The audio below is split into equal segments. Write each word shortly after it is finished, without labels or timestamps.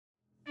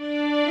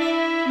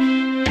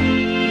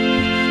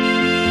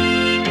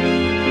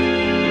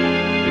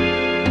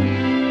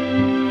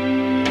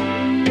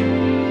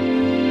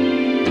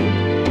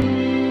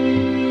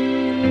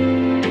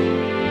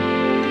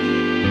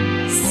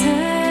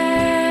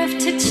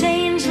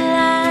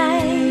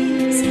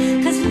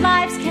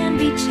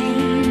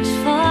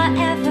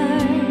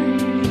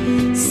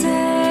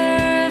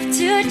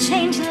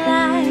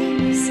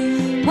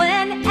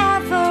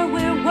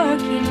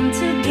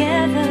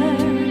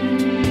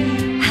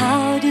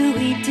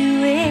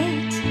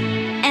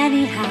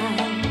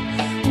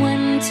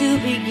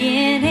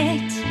begin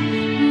it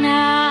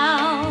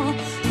now?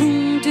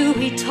 Whom do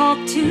we talk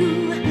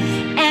to?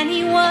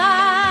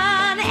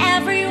 Anyone,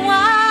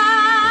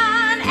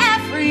 everyone,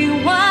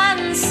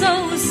 everyone.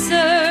 So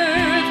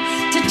serve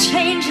to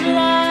change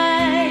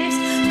lives,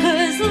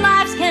 'cause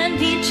lives can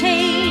be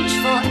changed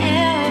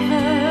forever.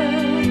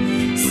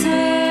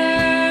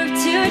 Serve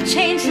to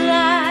change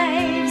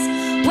lives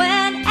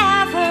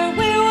whenever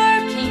we're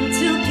working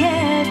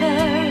together.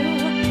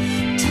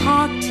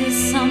 Talk to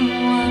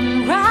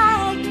someone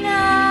right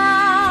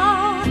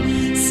now.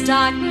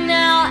 Start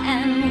now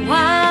and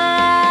wow.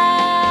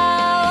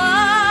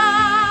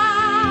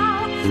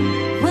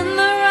 When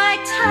the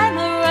right time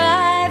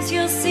arrives,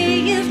 you'll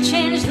see you've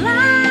changed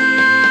lives.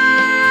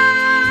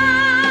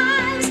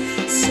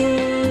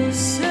 So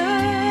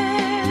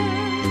serve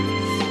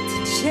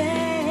to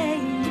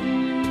change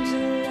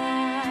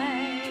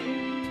lives.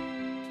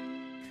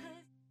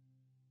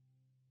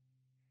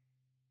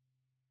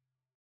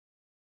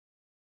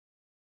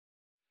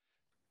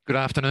 Good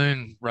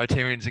afternoon,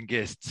 Rotarians and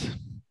guests.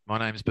 My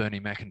name is Bernie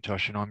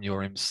McIntosh and I'm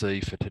your MC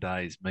for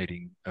today's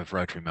meeting of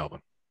Rotary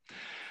Melbourne.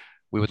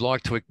 We would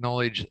like to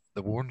acknowledge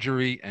the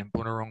Wurundjeri and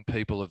Bunurong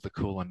people of the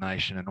Kulin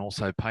Nation and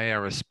also pay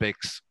our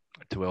respects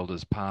to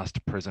elders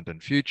past, present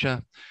and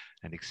future,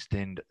 and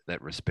extend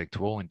that respect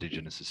to all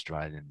Indigenous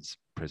Australians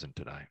present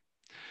today.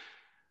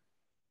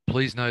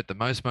 Please note that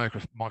most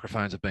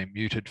microphones have been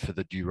muted for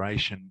the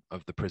duration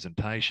of the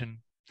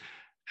presentation.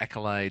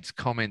 Accolades,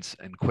 comments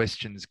and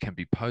questions can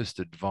be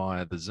posted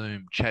via the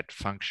Zoom chat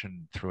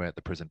function throughout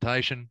the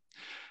presentation.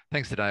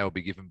 Thanks today will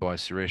be given by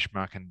Suresh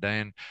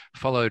Markandan,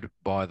 followed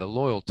by the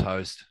loyal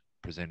toast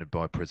presented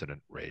by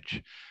President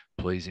Reg.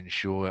 Please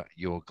ensure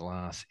your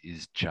glass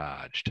is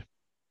charged.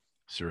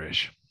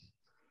 Suresh.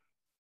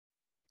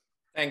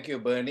 Thank you,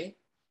 Bernie.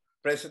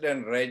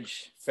 President Reg,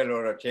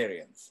 fellow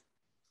Rotarians.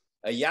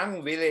 A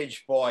young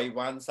village boy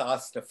once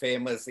asked a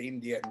famous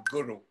Indian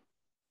guru,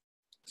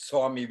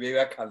 Swami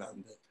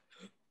Vivekananda,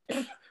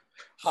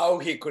 how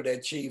he could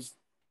achieve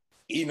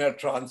inner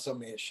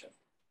transformation.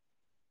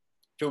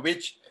 To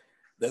which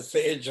the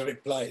sage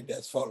replied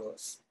as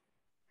follows: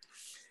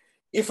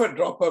 if a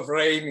drop of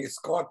rain is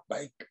caught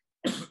by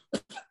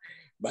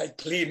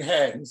clean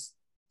hands,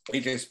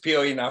 it is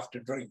pure enough to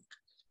drink.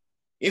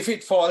 If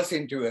it falls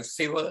into a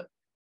sieve,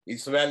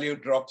 its value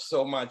drops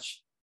so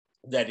much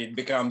that it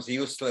becomes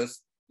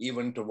useless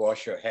even to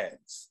wash your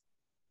hands.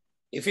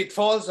 If it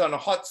falls on a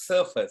hot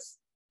surface,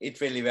 it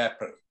will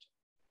evaporate.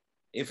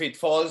 If it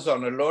falls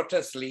on a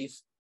lotus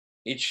leaf,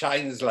 it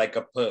shines like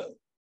a pearl.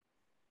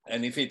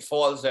 And if it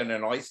falls on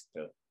an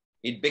oyster,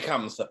 it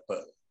becomes a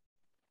pearl.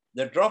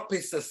 The drop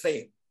is the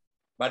same,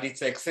 but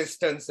its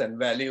existence and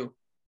value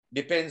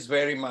depends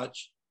very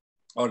much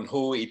on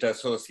who it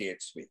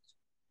associates with.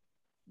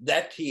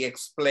 That, he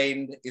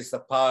explained, is the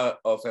power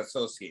of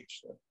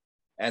association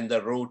and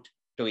the route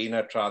to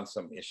inner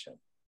transformation.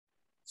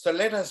 So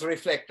let us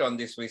reflect on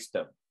this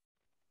wisdom.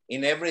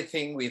 In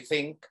everything we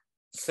think,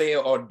 say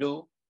or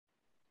do,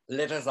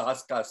 let us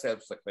ask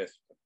ourselves the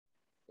question: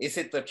 is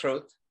it the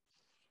truth?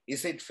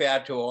 Is it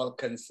fair to all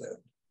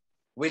concerned?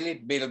 Will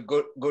it build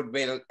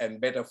goodwill and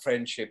better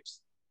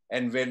friendships?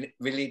 And will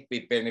it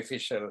be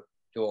beneficial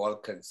to all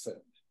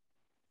concerned?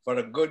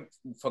 For good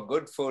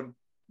food,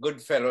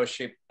 good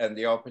fellowship, and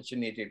the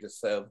opportunity to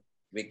serve,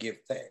 we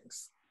give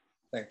thanks.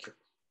 Thank you.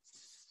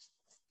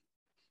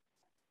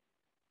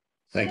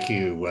 Thank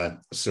you,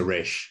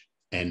 Suresh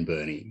and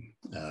Bernie.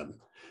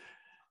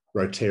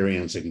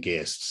 Rotarians and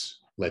guests,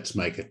 let's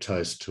make a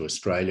toast to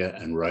Australia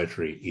and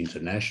Rotary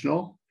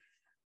International.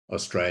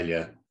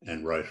 Australia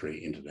and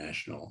Rotary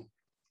International.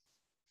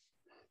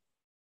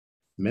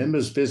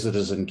 Members,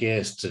 visitors and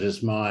guests, it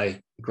is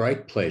my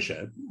great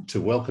pleasure to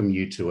welcome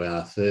you to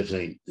our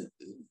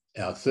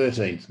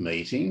 13th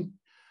meeting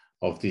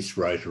of this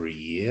Rotary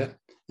year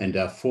and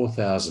our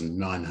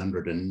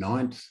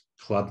 4,909th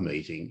club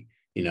meeting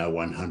in our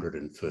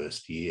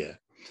 101st year.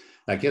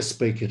 Our guest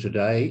speaker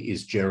today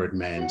is Gerard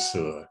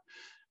Mansour,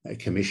 a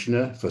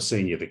Commissioner for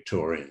Senior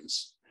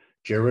Victorians.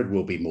 Gerard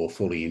will be more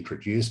fully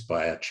introduced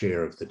by our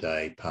Chair of the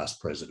Day,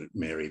 past President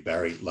Mary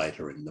Barry,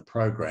 later in the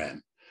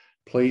program.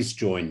 Please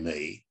join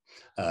me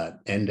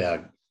and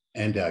our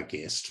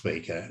guest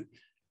speaker,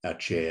 our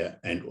Chair,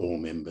 and all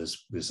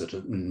members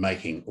visited in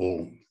making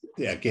all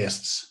our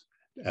guests,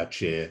 our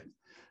Chair,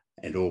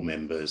 and all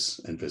members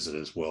and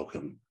visitors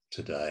welcome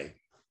today.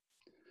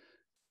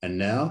 And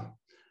now,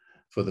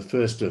 for the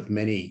first of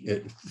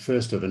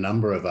a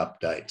number of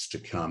updates to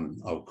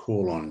come, I'll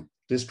call on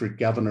District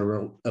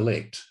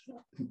Governor-elect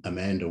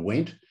Amanda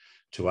Wendt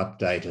to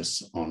update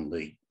us on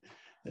the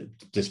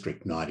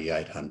District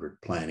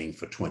 9800 planning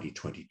for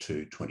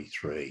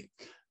 2022-23.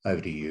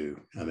 Over to you,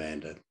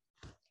 Amanda.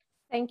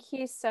 Thank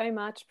you so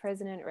much,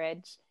 President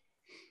Reg.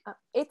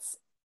 It's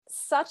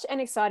such an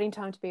exciting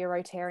time to be a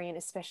Rotarian,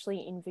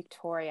 especially in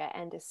Victoria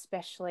and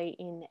especially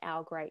in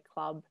our great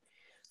club.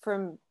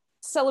 From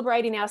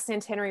celebrating our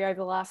centenary over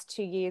the last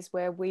 2 years,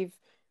 where we've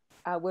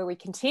where we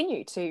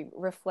continue to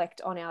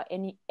reflect on our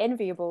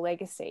enviable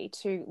legacy,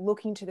 to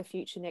looking to the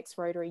future next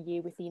Rotary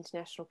year with the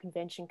International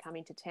Convention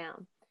coming to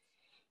town.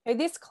 Now,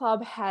 this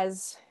club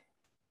has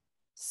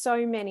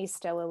so many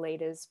stellar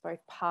leaders, both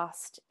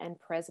past and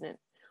present,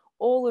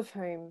 all of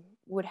whom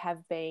would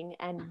have been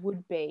and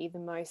would be the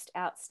most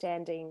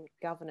outstanding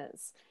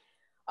governors.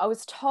 I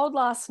was told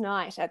last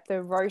night at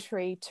the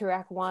Rotary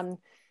Toorak 1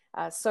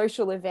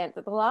 social event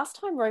that the last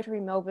time Rotary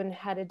Melbourne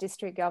had a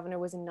district governor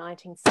was in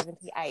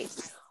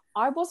 1978.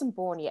 I wasn't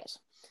born yet.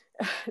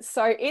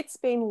 So it's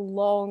been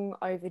long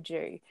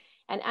overdue.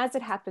 And as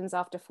it happens,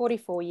 after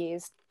 44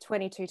 years,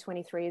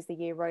 22-23 is the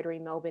year Rotary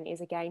Melbourne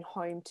is again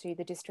home to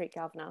the district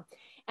governor.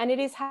 And it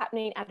is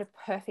happening at a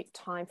perfect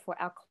time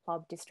for our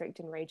club, district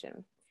and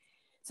region.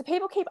 So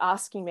people keep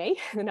asking me,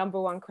 the number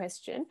one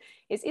question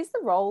is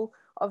the role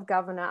of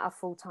governor a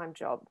full-time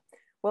job?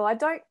 Well, I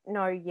don't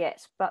know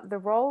yet, but the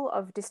role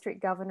of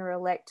district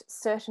governor-elect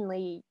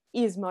certainly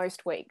is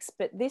most weeks.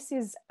 But this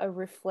is a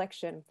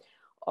reflection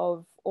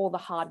of all the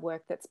hard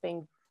work that's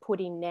been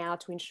put in now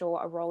to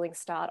ensure a rolling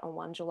start on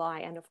 1 July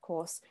and, of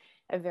course,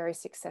 a very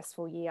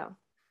successful year.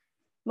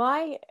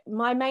 My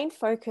main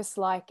focus,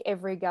 like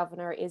every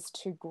governor, is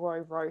to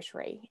grow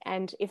Rotary.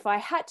 And if I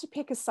had to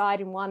pick a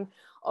side in one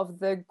of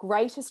the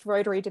greatest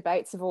Rotary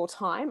debates of all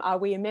time, are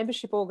we a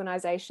membership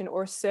organisation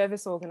or a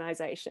service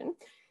organisation?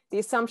 The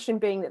assumption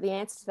being that the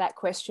answer to that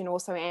question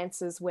also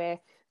answers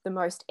where the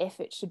most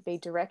effort should be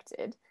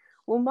directed.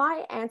 Well,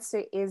 my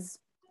answer is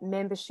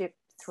membership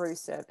through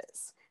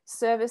service.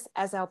 Service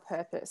as our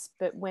purpose,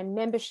 but when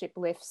membership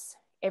lifts,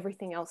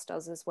 everything else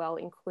does as well,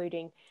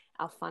 including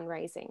our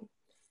fundraising.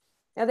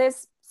 Now,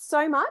 there's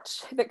so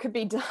much that could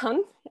be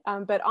done,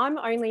 but I'm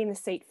only in the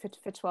seat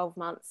for 12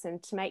 months,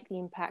 and to make the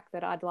impact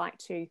that I'd like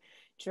to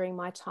during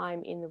my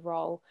time in the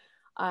role,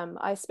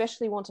 I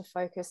especially want to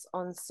focus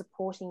on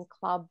supporting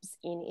clubs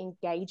in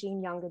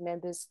engaging younger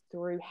members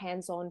through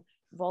hands-on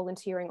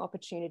volunteering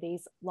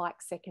opportunities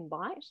like Second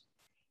Bite,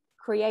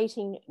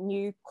 creating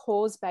new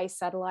cause-based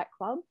satellite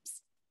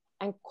clubs,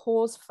 and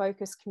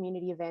cause-focused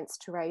community events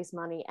to raise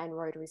money and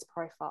Rotary's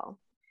profile.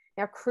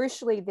 Now,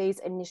 crucially, these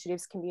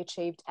initiatives can be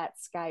achieved at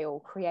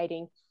scale,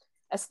 creating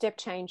a step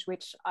change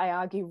which I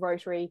argue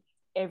Rotary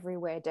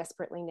everywhere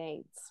desperately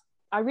needs.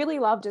 I really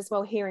loved as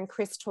well hearing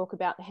Chris talk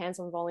about the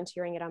hands-on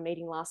volunteering at our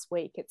meeting last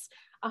week. It's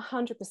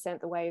 100%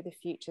 the way of the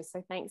future.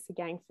 So thanks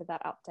again for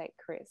that update,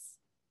 Chris.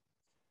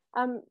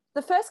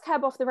 The first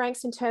cab off the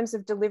ranks in terms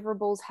of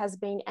deliverables has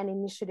been an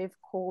initiative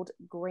called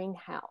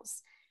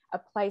Greenhouse, a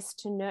place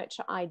to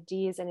nurture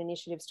ideas and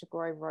initiatives to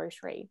grow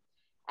Rotary.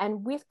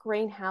 And with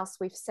Greenhouse,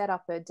 we've set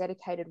up a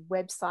dedicated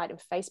website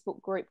and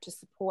Facebook group to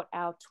support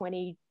our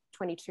 2022-23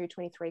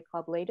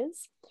 club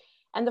leaders.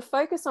 And the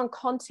focus on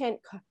content,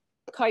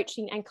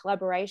 coaching and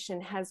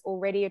collaboration has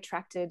already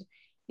attracted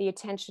the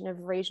attention of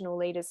regional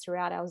leaders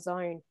throughout our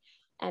zone.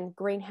 And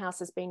Greenhouse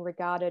has been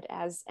regarded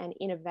as an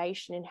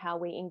innovation in how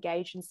we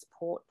engage and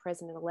support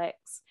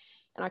president-elects.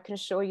 And I can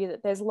assure you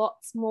that there's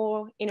lots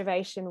more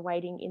innovation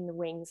waiting in the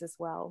wings as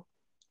well.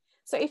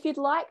 So if you'd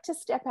like to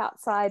step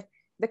outside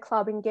the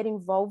club and get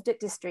involved at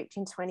district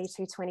in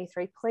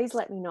 22-23, please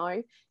let me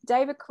know.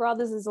 David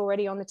Carruthers is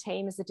already on the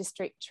team as the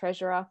district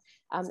treasurer.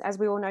 As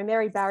we all know,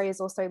 Mary Barry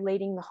is also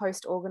leading the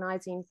host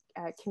organising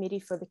committee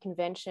for the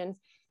convention.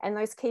 And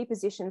those key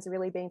positions are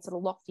really being sort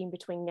of locked in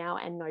between now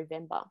and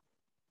November.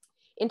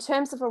 In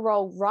terms of a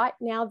role right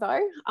now,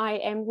 though, I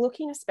am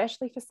looking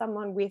especially for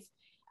someone with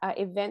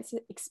events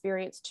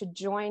experience to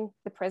join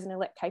the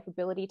President-elect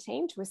capability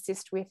team to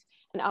assist with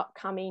an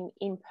upcoming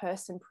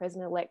in-person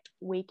President-elect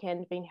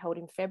weekend being held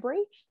in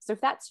February. So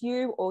if that's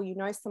you or you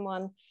know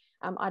someone,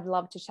 I'd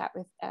love to chat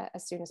with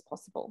as soon as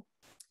possible.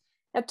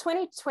 Now,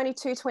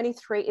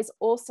 2022-23 is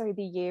also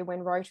the year when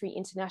Rotary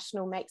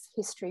International makes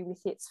history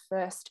with its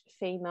first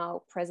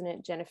female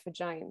president, Jennifer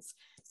Jones.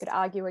 Could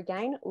argue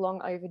again,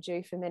 long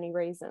overdue for many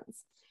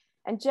reasons.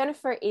 And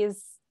Jennifer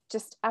is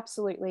just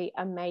absolutely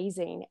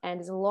amazing and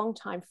is a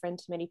longtime friend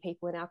to many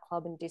people in our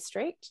club and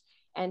district.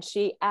 And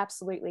she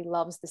absolutely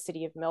loves the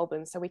city of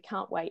Melbourne. So we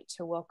can't wait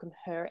to welcome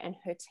her and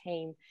her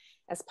team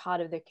as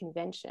part of the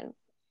convention.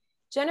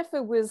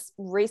 Jennifer was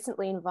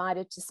recently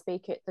invited to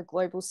speak at the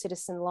Global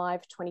Citizen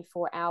Live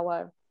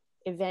 24-hour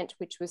event,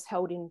 which was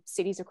held in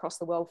cities across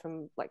the world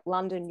from like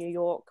London, New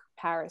York,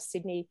 Paris,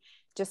 Sydney,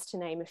 just to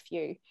name a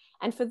few.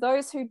 And for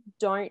those who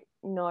don't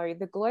know,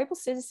 the Global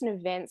Citizen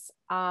events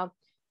are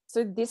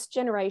so this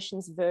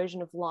generation's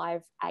version of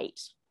Live 8,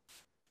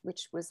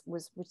 which was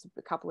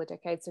a couple of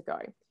decades ago,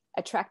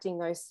 attracting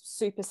those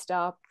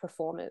superstar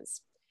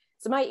performers.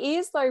 So my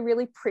ears, though,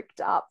 really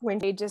pricked up when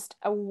they just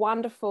a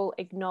wonderful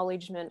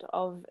acknowledgement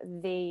of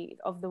the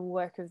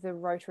work of the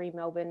Rotary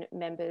Melbourne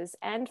members,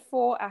 and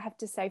for, I have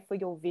to say, for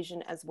your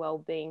vision as well,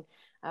 being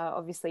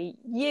obviously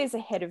years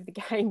ahead of the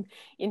game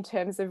in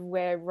terms of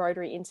where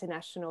Rotary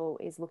International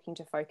is looking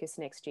to focus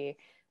next year.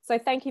 So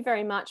thank you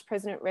very much,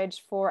 President Reg,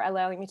 for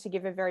allowing me to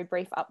give a very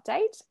brief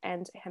update,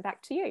 and hand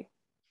back to you.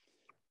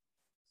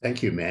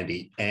 Thank you,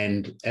 Mandy.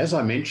 And as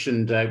I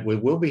mentioned, we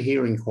will be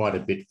hearing quite a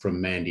bit from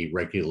Mandy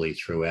regularly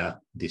throughout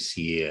this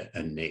year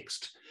and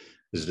next,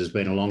 as it has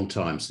been a long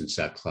time since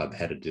our club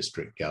had a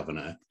district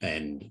governor,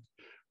 and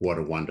what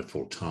a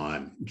wonderful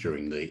time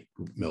during the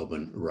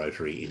Melbourne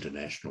Rotary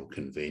International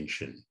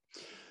Convention.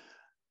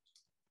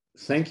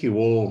 Thank you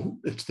all.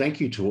 Thank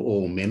you to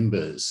all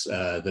members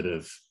that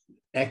have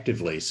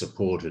actively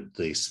supported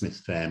the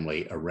Smith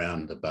family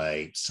Around the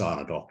Bay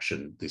silent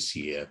auction this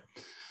year.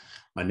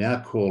 I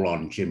now call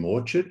on Jim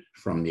Orchard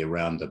from the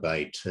Around the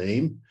Bay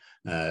team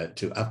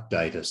to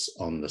update us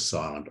on the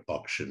silent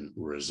auction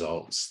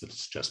results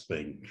that's just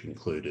been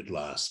concluded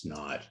last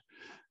night.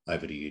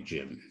 Over to you,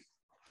 Jim.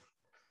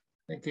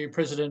 Thank you,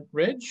 President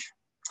Reg.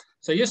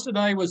 So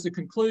yesterday was the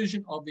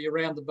conclusion of the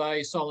Around the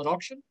Bay silent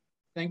auction.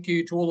 Thank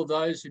you to all of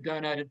those who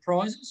donated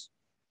prizes.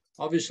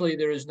 Obviously,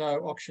 there is no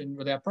auction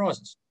without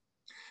prizes.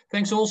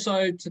 Thanks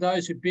also to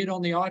those who bid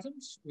on the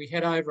items. We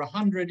had over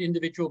 100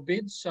 individual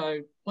bids,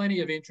 so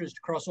plenty of interest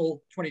across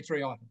all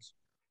 23 items.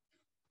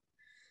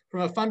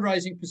 From a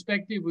fundraising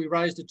perspective, we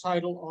raised a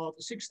total of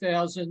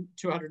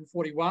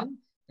 $6,241.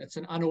 That's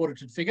an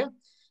unaudited figure,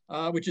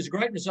 which is a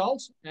great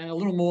result and a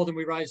little more than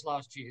we raised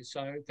last year.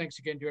 So thanks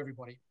again to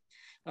everybody.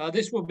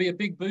 This will be a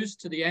big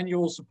boost to the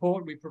annual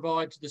support we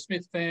provide to the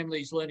Smith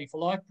Family's Learning for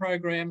Life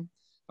program,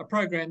 a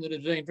program that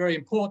has been very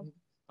important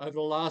over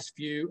the last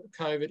few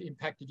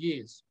COVID-impacted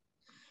years.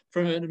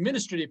 From an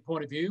administrative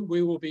point of view,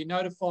 we will be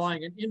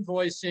notifying and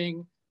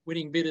invoicing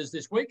winning bidders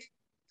this week.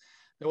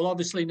 There will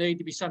obviously need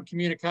to be some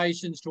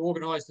communications to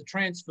organise the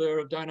transfer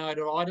of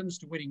donated items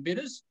to winning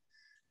bidders,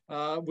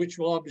 which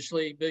will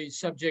obviously be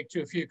subject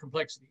to a few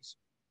complexities.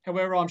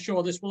 However, I'm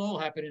sure this will all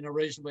happen in a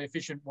reasonably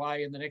efficient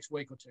way in the next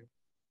week or two.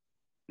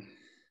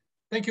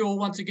 Thank you all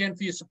once again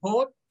for your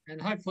support,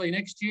 and hopefully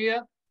next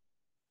year,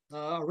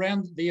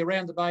 Around the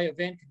Bay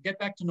event can get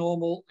back to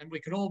normal and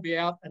we can all be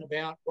out and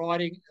about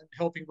riding and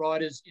helping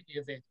riders in the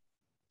event.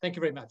 Thank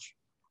you very much.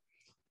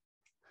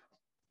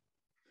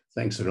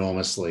 Thanks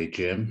enormously,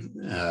 Jim.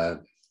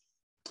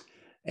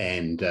 I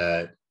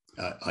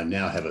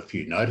now have a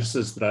few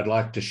notices that I'd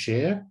like to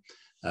share.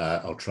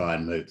 I'll try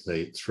and move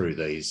through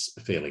these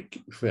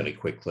fairly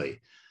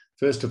quickly.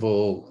 First of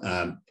all,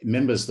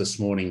 members this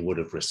morning would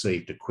have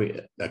received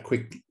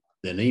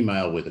an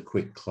email with a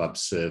quick club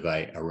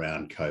survey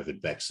around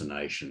COVID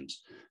vaccinations.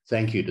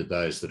 Thank you to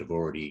those that have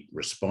already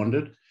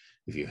responded.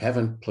 If you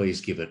haven't,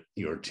 please give it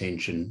your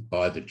attention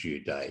by the due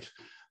date.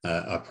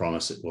 I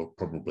promise it will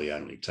probably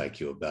only take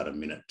you about a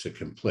minute to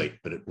complete,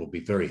 but it will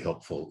be very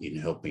helpful in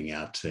helping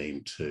our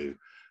team to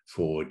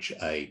forge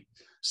a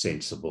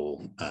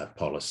sensible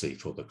policy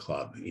for the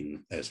club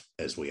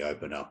as we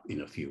open up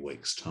in a few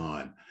weeks'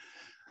 time.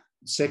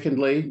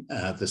 Secondly,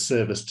 the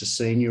Service to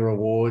Senior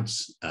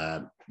Awards,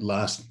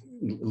 last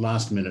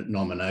minute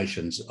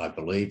nominations, I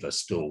believe, are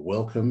still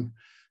welcome.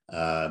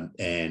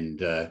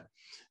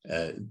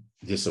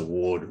 This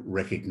award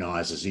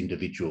recognises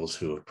individuals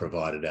who have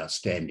provided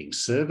outstanding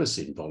service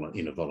in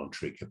a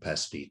voluntary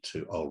capacity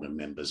to older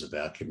members of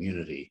our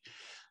community.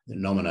 The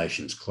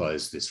nominations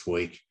close this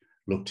week.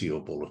 Look to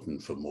your bulletin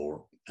for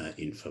more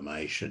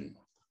information.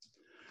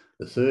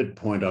 The third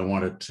point I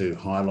wanted to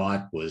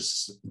highlight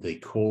was the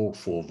call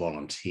for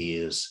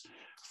volunteers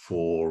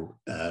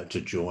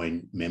to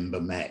join Member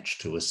Match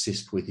to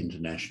assist with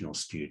international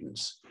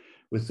students,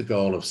 with the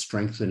goal of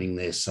strengthening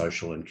their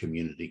social and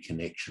community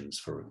connections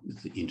for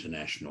the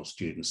international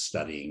students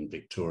studying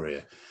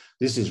Victoria.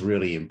 This is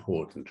really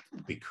important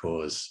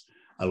because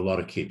a lot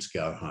of kids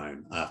go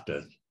home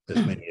after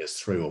as many as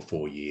 3 or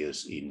 4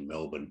 years in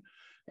Melbourne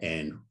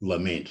and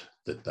lament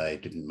that they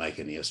didn't make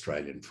any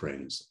Australian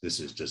friends. This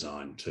is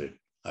designed to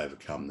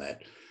overcome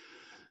that.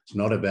 It's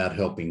not about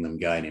helping them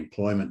gain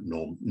employment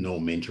nor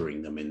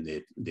mentoring them in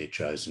their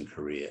chosen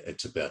career.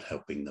 It's about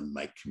helping them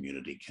make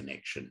community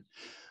connection.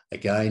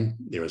 Again,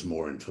 there is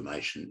more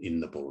information in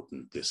the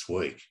bulletin this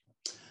week.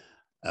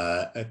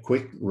 A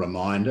quick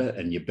reminder,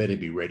 and you better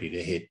be ready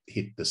to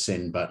hit the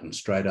send button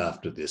straight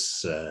after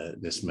this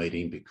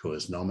meeting,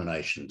 because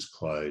nominations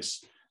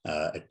close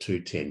at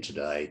 2:10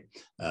 today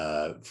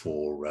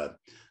for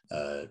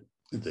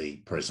the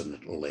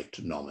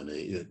president-elect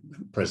nominee,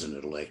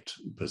 president-elect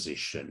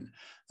position.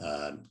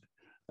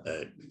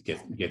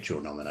 Get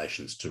your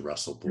nominations to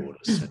Russell Board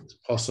as soon as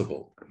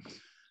possible.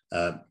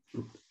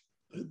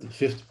 The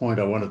fifth point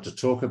I wanted to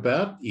talk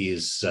about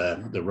is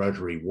the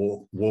Rotary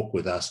Walk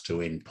with Us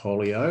to End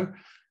Polio.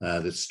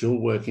 That's still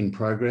work in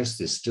progress.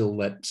 There's still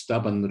that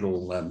stubborn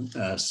little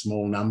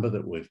small number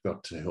that we've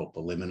got to help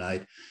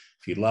eliminate.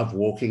 If you love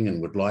walking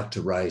and would like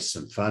to raise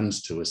some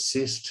funds to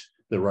assist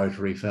the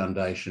Rotary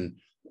Foundation,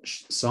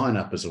 sign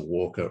up as a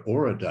walker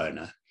or a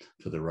donor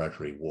for the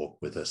Rotary Walk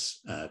with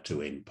Us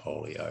to End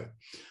Polio.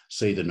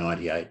 See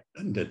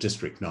the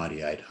District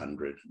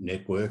 9800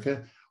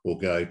 networker, or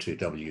go to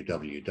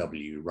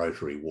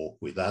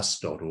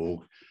www.rotarywalkwithus.org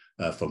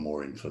for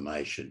more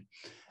information.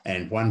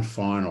 And one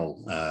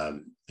final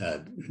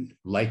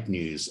late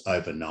news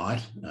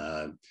overnight,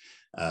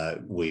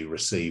 we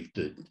received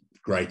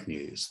great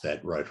news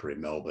that Rotary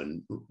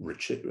Melbourne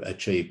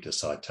achieved a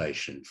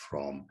citation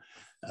from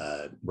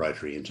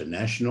Rotary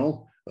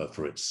International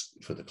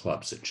for the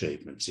club's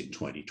achievements in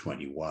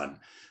 2021.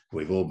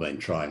 We've all been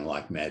trying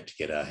like mad to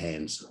get our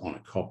hands on a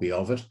copy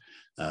of it.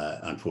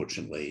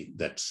 Unfortunately,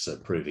 that's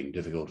proving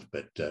difficult,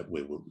 but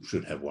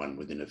should have one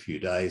within a few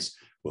days.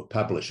 We'll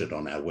publish it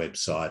on our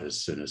website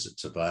as soon as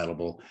it's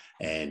available,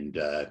 and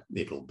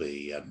it'll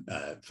be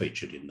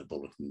featured in the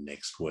bulletin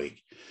next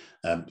week.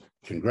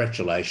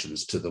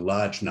 Congratulations to the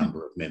large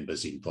number of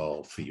members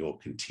involved for your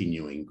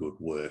continuing good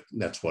work.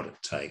 That's what it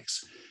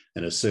takes.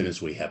 And as soon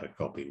as we have a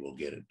copy, we'll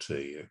get it to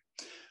you.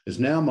 It's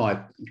now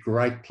my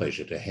great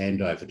pleasure to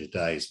hand over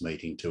today's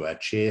meeting to our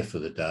chair for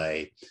the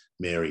day,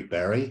 Mary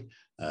Barry,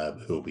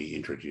 who'll be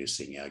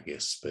introducing our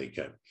guest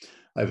speaker.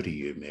 Over to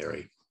you,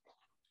 Mary.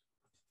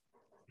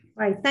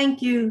 Right,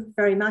 thank you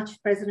very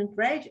much, President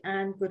Reg,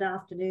 and good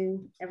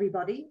afternoon,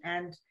 everybody.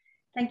 And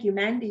thank you,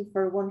 Mandy,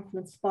 for a wonderful,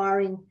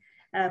 inspiring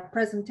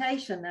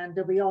presentation. And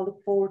we all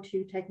look forward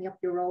to taking up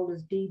your role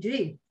as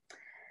DG.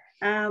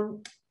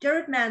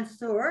 Gerard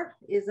Mansour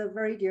is a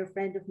very dear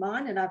friend of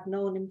mine, and I've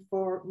known him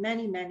for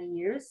many, many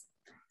years.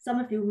 Some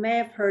of you may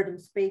have heard him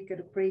speak at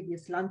a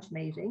previous lunch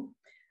meeting,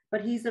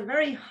 but he's a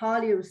very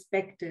highly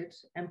respected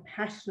and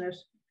passionate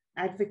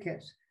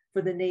advocate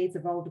for the needs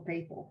of older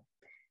people.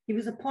 He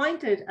was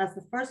appointed as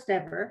the first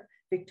ever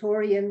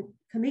Victorian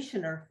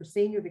Commissioner for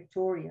Senior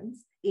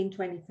Victorians in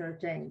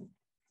 2013.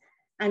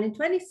 And in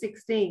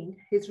 2016,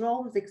 his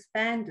role was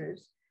expanded,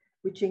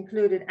 which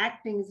included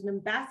acting as an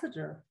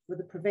ambassador for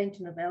the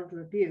prevention of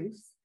elder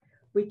abuse,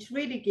 which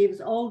really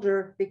gives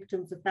older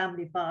victims of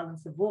family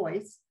violence a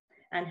voice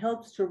and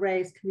helps to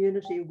raise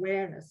community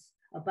awareness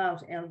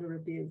about elder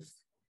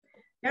abuse.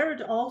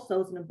 Gerard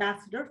also is an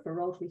ambassador for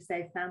Rotary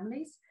Safe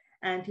Families,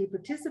 and he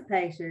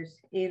participated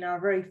in our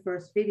very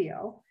first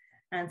video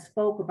and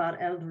spoke about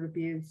elder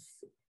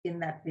abuse in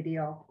that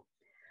video.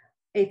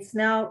 It's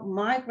now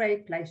my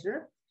great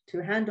pleasure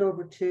to hand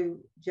over to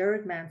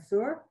Gerard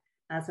Mansour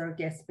as our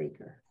guest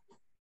speaker.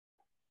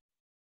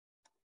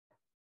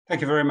 Thank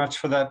you very much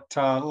for that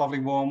lovely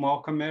warm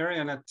welcome, Mary,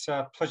 and it's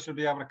a pleasure to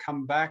be able to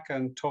come back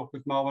and talk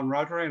with Melbourne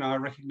Rotary, and I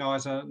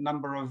recognise a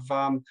number of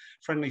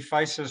friendly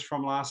faces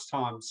from last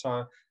time,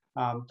 so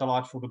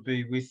delightful to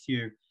be with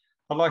you.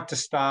 I'd like to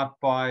start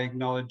by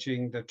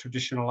acknowledging the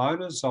traditional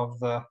owners of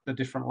the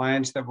different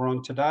lands that we're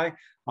on today.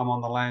 I'm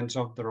on the lands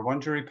of the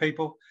Wurundjeri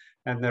people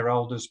and their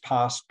elders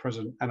past,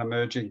 present and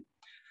emerging.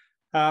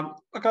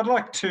 Look, I'd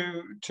like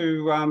to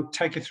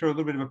take you through a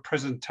little bit of a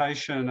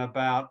presentation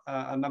about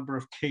a number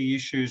of key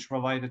issues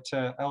related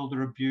to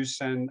elder abuse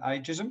and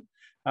ageism.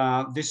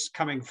 This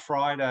coming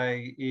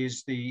Friday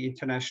is the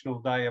International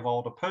Day of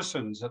Older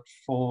Persons. It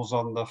falls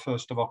on the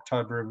 1st of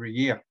October every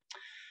year.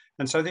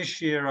 And so this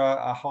year,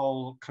 a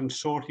whole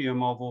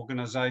consortium of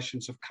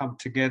organisations have come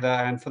together,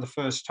 and for the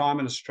first time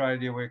in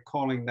Australia, we're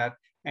calling that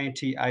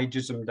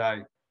Anti-Ageism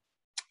Day.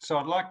 So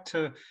I'd like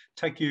to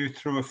take you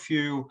through a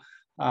few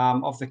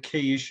of the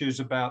key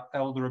issues about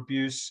elder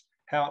abuse,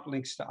 how it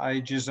links to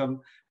ageism,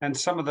 and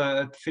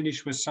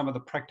finish with some of the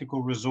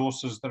practical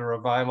resources that are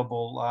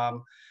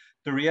available.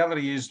 The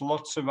reality is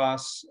lots of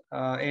us,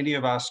 any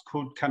of us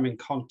could come in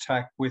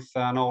contact with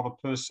an older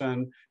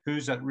person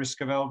who's at risk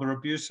of elder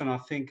abuse. And I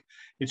think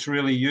it's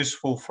really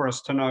useful for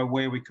us to know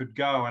where we could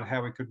go and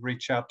how we could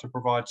reach out to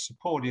provide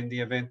support in the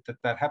event that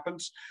that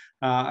happens.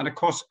 And of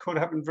course, it could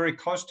happen very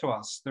close to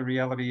us. The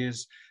reality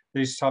is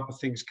these type of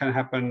things can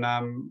happen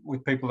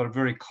with people that are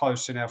very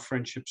close in our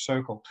friendship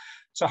circle.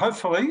 So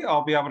hopefully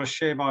I'll be able to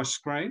share my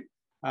screen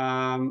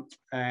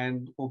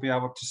and we'll be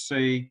able to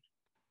see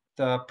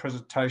the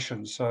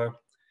presentation. So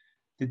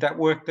did that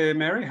work there,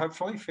 Mary?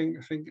 Hopefully.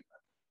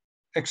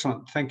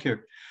 Excellent, thank you.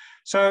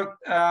 So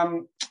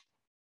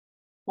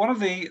one of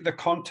the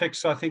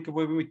contexts, I think,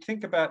 when we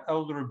think about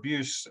elder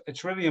abuse,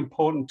 it's really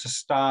important to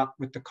start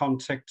with the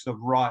context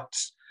of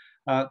rights.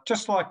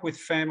 Just like with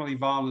family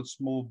violence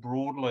more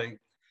broadly,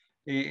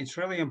 it's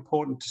really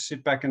important to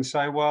sit back and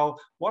say, well,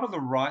 what are the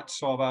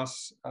rights of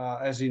us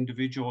as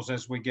individuals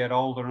as we get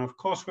older? And of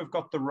course, we've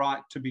got the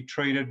right to be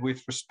treated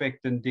with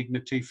respect and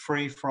dignity,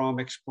 free from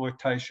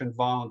exploitation,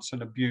 violence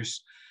and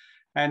abuse.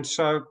 And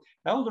so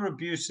elder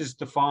abuse is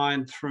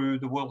defined through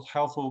the World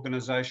Health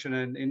Organization,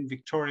 and in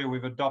Victoria,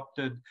 we've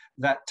adopted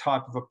that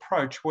type of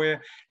approach where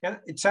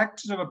it's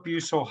acts of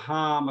abuse or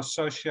harm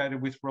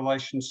associated with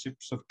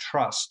relationships of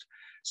trust.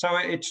 So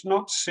it's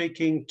not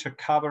seeking to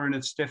cover in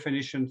its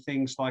definition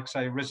things like,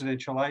 say,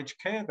 residential aged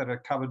care that are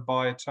covered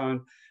by its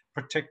own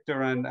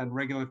protector and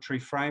regulatory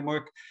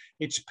framework.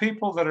 It's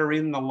people that are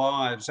in the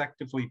lives,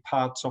 actively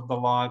parts of the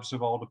lives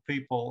of older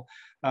people.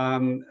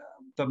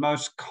 The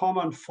most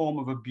common form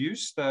of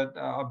abuse, that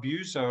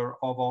abuser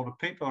of older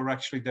people are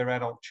actually their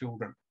adult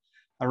children.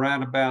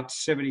 Around about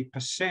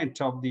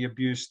 70% of the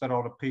abuse that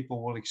older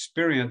people will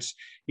experience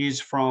is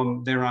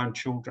from their own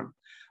children.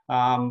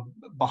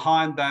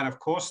 Behind that, of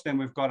course, then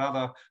we've got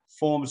other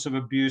forms of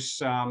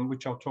abuse,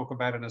 which I'll talk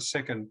about in a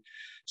second.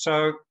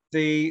 So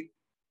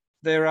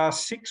there are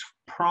 6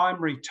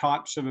 primary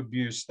types of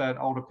abuse that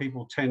older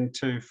people tend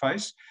to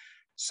face.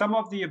 Some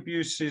of the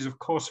abuse is, of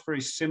course,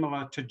 very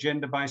similar to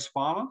gender-based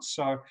violence.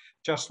 So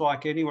just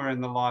like anywhere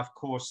in the life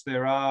course,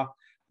 there are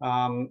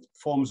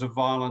forms of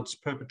violence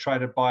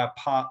perpetrated by a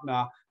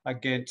partner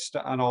against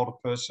an older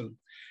person.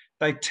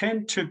 They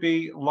tend to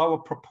be lower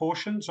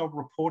proportions of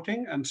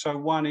reporting. And so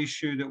one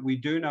issue that we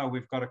do know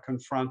we've got to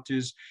confront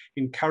is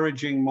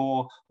encouraging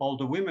more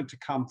older women to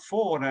come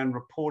forward and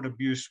report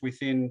abuse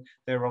within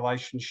their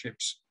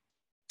relationships.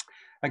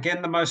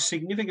 Again, the most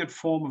significant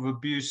form of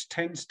abuse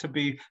tends to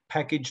be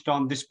packaged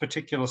on this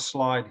particular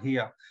slide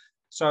here.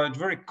 So it's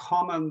very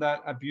common that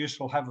abuse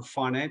will have a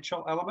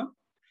financial element,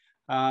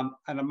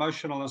 an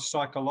emotional and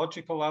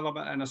psychological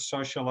element, and a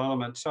social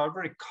element. So a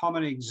very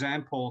common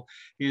example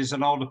is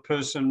an older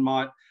person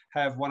might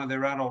have one of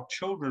their adult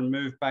children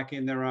move back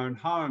in their own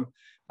home,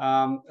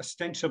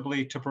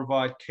 ostensibly to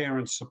provide care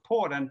and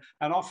support. And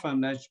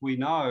often, as we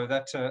know,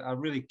 that's a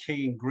really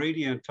key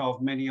ingredient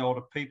of many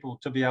older people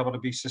to be able to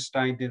be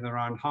sustained in their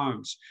own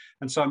homes.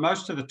 And so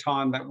most of the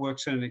time that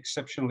works in an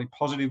exceptionally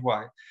positive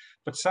way.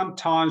 But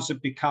sometimes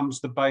it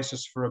becomes the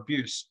basis for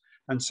abuse.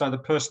 And so the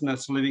person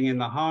that's living in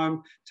the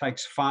home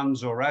takes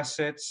funds or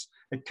assets.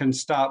 It can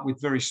start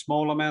with very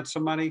small amounts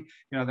of money.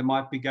 You know, they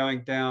might be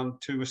going down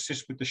to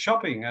assist with the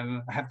shopping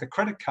and have the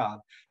credit card,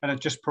 and it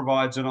just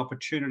provides an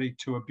opportunity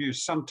to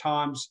abuse.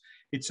 Sometimes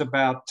it's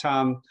about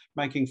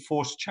making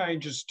forced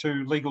changes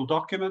to legal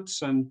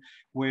documents, and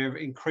we're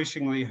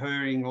increasingly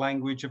hearing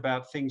language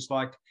about things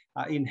like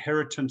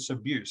inheritance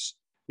abuse.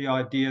 The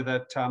idea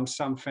that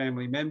some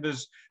family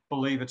members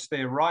believe it's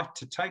their right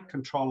to take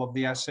control of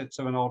the assets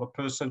of an older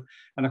person.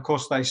 And of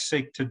course, they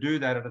seek to do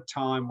that at a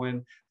time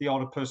when the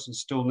older person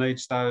still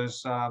needs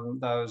those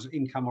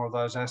income or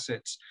those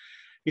assets.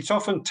 It's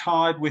often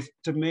tied with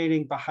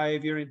demeaning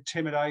behaviour,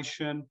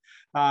 intimidation,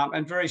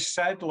 and very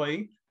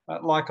sadly,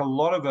 like a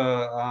lot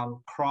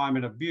of crime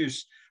and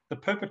abuse, the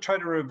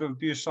perpetrator of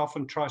abuse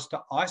often tries to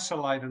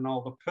isolate an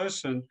older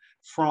person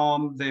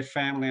from their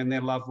family and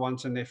their loved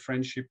ones and their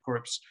friendship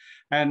groups.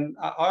 And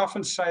I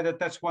often say that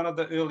that's one of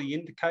the early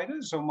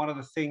indicators, and one of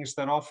the things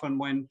that often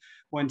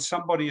when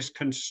somebody is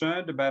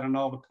concerned about an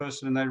older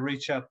person and they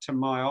reach out to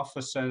my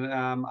office and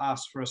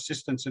ask for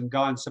assistance and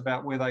guidance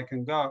about where they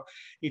can go,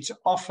 it's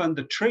often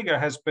the trigger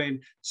has been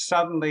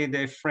suddenly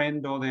their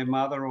friend or their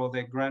mother or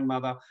their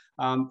grandmother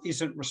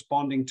isn't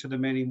responding to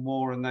them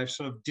anymore, and they've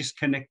sort of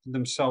disconnected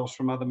themselves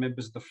from other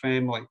members of the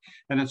family.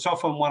 And it's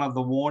often one of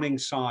the warning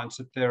signs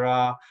that there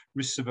are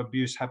risks of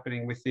abuse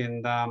happening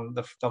within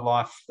the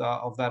life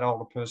of that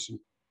older person.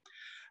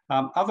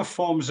 Other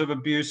forms of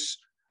abuse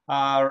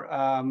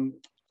are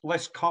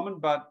less common,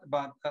 but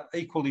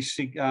equally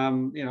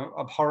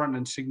abhorrent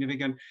and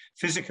significant: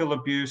 physical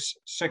abuse,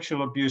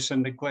 sexual abuse,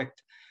 and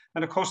neglect.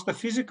 And of course, the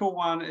physical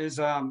one is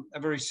a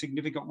very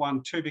significant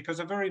one too, because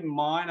a very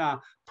minor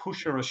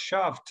push or a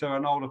shove to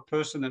an older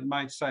person that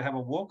might, say, have a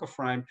walker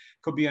frame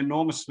could be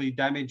enormously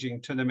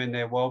damaging to them in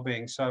their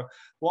well-being. So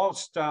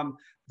whilst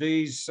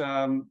these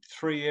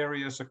three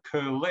areas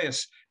occur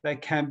less, they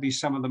can be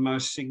some of the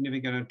most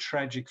significant and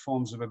tragic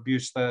forms of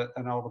abuse that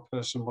an older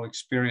person will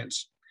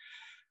experience.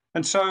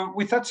 And so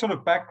with that sort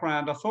of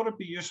background, I thought it'd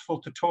be useful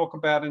to talk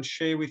about and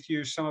share with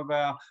you some of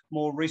our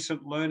more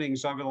recent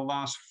learnings over the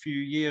last few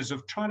years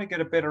of trying to get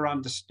a better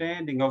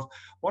understanding of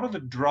what are the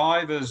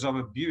drivers of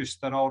abuse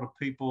that older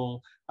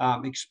people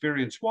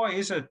experience. Why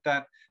is it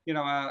that, you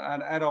know,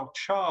 an adult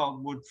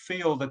child would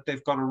feel that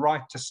they've got a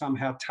right to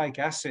somehow take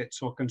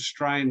assets or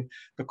constrain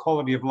the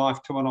quality of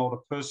life to an older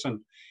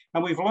person?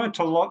 And we've learned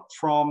a lot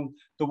from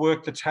the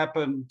work that's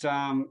happened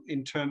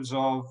in terms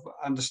of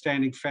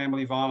understanding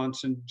family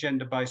violence and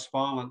gender-based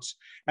violence.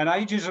 And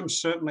ageism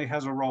certainly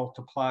has a role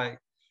to play,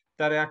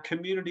 that our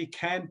community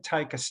can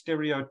take a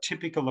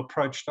stereotypical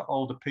approach to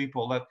older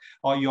people, that,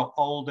 oh, you're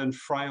old and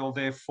frail,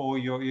 therefore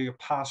you're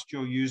past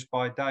your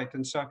use-by date.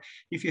 And so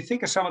if you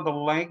think of some of the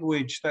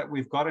language that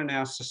we've got in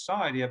our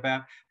society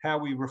about how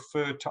we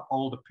refer to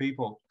older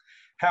people,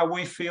 how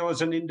we feel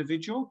as an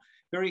individual,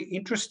 very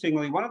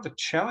interestingly, one of the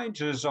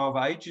challenges of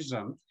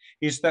ageism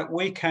is that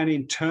we can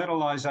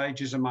internalize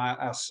ageism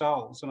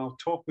ourselves. And I'll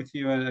talk with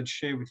you and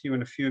share with you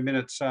in a few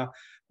minutes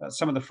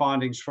some of the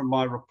findings from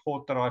my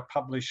report that I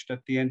published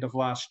at the end of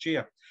last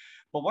year.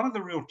 But one of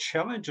the real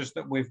challenges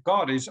that we've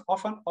got is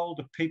often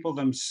older people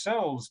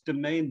themselves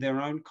demean their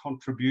own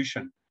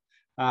contribution.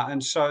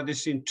 And so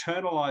this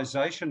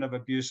internalization of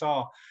abuse,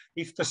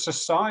 if the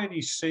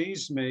society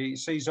sees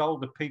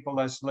older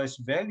people as less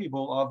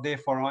valuable,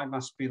 therefore I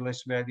must be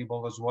less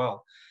valuable as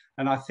well.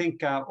 And I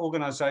think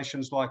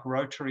organisations like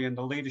Rotary and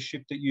the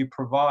leadership that you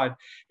provide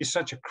is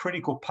such a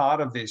critical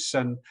part of this.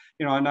 And,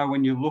 you know, I know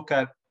when you look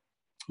at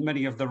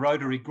many of the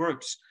Rotary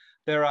groups,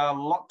 there are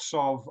lots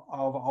of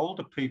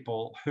older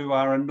people who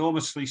are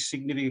enormously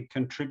significant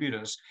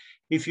contributors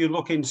If you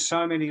look in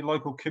so many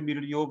local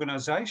community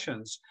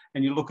organisations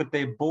and you look at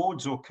their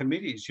boards or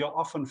committees, you'll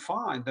often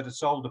find that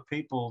it's older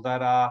people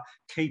that are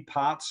key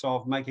parts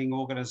of making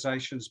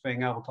organisations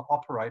being able to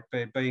operate,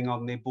 being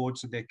on their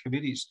boards and their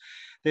committees.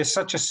 They're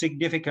such a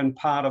significant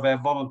part of our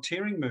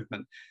volunteering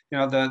movement. You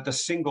know, the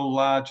single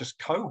largest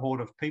cohort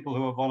of people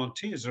who are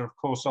volunteers are, of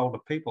course, older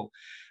people.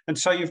 And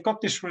so you've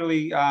got this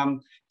really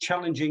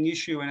challenging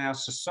issue in our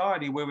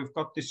society where we've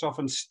got this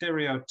often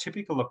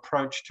stereotypical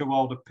approach to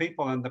older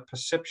people and the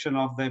perception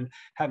of them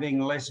having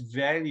less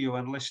value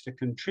and less to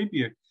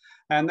contribute.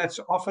 And that's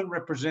often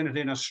represented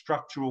in a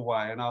structural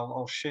way. And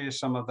I'll share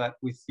some of that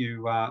with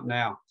you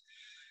now.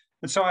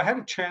 And so I had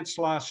a chance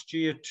last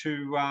year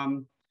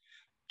to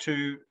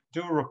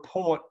do a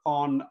report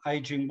on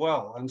ageing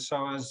well. And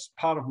so as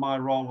part of my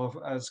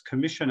role as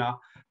Commissioner,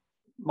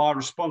 my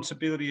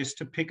responsibility is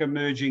to pick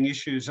emerging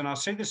issues. And I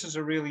see this as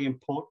a really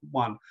important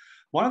one.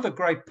 One of the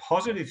great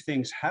positive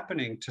things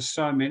happening to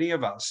so many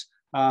of us,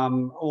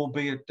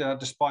 albeit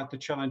despite the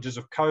challenges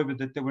of COVID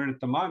that we're in at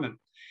the moment,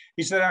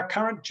 is that our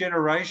current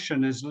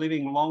generation is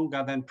living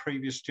longer than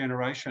previous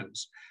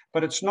generations.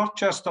 But it's not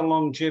just a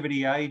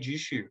longevity age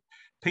issue.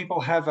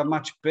 People have a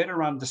much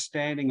better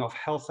understanding of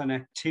health and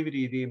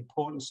activity, the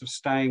importance of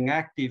staying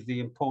active, the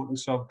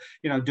importance of,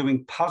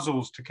 doing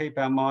puzzles to keep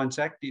our minds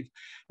active.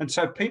 And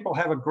so people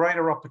have a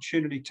greater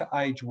opportunity to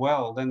age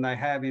well than they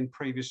have in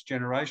previous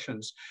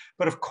generations.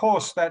 But of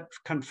course, that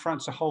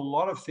confronts a whole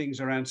lot of things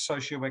around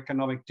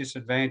socioeconomic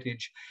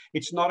disadvantage.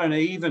 It's not an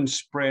even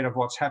spread of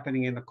what's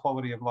happening in the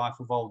quality of life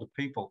of older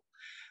people.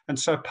 And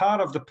so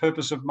part of the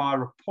purpose of my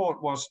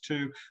report was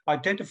to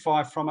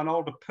identify from an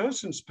older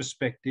person's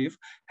perspective,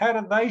 how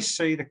do they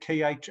see the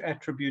key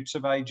attributes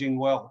of ageing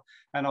well?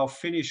 And I'll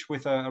finish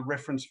with a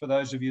reference for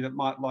those of you that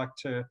might like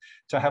to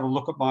have a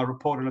look at my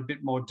report in a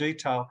bit more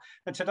detail.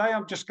 And today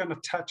I'm just going to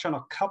touch on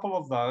a couple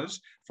of those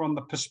from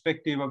the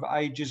perspective of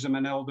ageism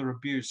and elder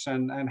abuse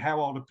and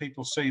how older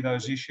people see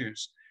those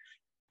issues.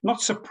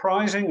 Not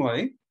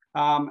surprisingly,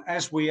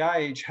 as we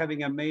age,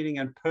 having a meaning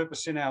and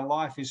purpose in our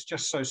life is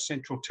just so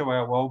central to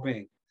our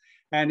well-being.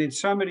 And in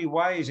so many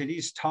ways, it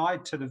is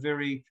tied to the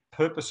very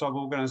purpose of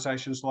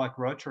organisations like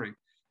Rotary,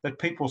 that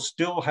people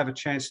still have a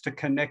chance to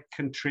connect,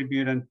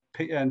 contribute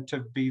and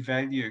to be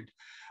valued.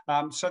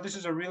 So this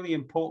is a really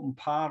important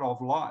part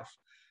of life.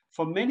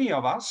 For many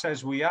of us,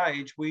 as we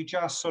age, we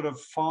just sort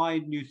of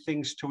find new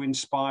things to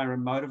inspire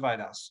and motivate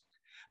us.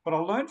 But I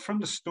learned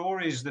from the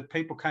stories that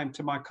people came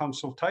to my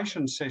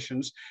consultation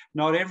sessions,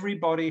 not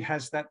everybody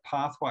has that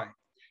pathway.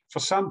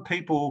 For some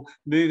people,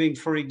 moving,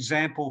 for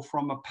example,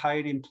 from a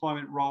paid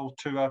employment role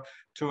to a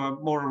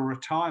more of a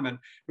retirement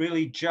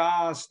really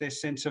jars their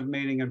sense of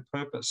meaning and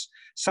purpose.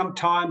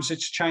 Sometimes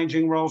it's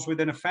changing roles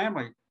within a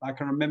family. I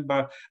can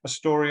remember a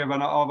story of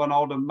an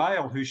older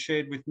male who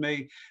shared with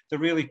me the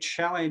really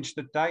challenge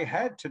that they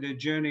had to their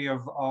journey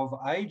of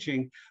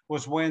aging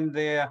was when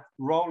their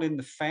role in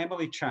the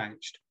family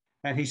changed.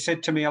 And he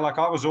said to me, like,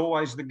 I was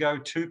always the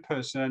go-to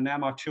person and now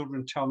my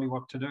children tell me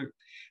what to do.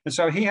 And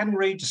so he hadn't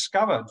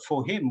rediscovered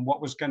for him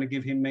what was going to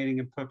give him meaning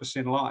and purpose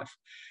in life.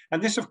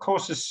 And this, of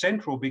course, is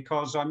central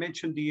because I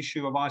mentioned the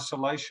issue of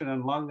isolation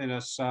and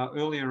loneliness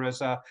earlier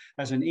as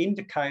an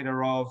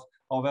indicator of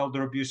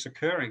elder abuse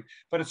occurring,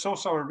 but it's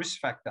also a risk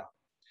factor.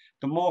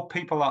 The more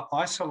people are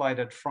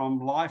isolated from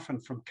life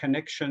and from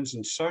connections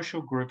and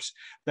social groups,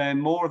 the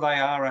more they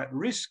are at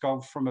risk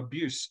from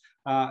abuse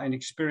and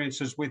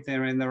experiences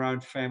in their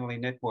own family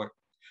network.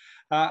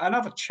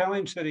 Another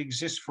challenge that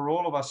exists for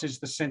all of us is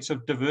the sense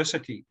of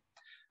diversity.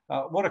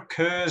 What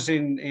occurs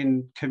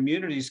in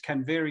communities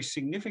can vary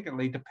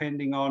significantly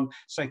depending on,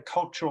 say,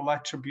 cultural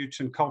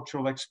attributes and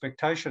cultural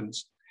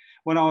expectations.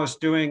 When I was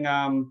doing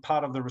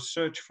part of the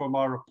research for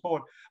my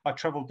report, I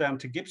travelled down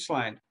to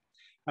Gippsland.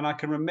 And I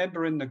can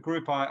remember in the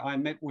group, I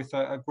met with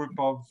a group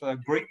of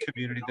Greek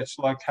community that's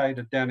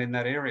located down in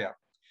that area.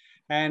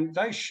 And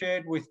they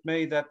shared with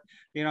me that,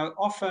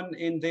 often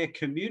in their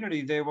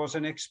community, there was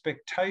an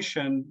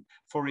expectation,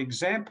 for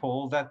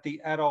example, that the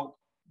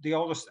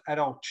oldest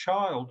adult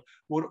child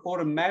would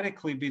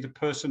automatically be the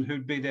person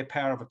who'd be their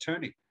power of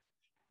attorney.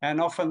 And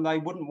often they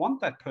wouldn't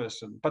want that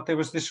person, but there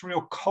was this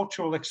real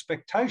cultural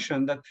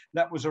expectation that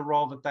that was a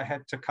role that they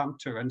had to come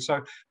to. And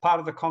so part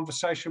of the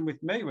conversation with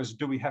me was,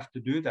 do we have to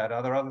do that?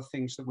 Are there other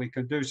things that we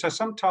can do? So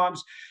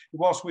sometimes,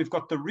 whilst we've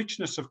got the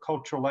richness of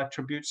cultural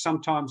attributes,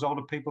 sometimes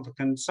older people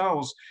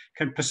themselves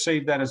can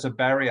perceive that as a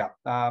barrier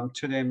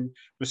to them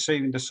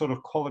receiving the sort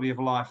of quality of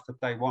life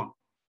that they want.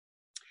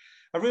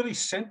 A really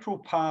central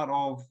part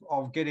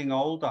of getting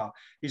older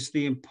is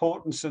the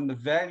importance and the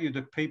value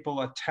that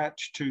people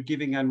attach to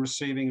giving and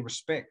receiving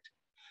respect.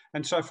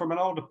 And so from an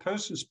older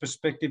person's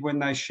perspective, when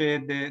they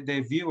shared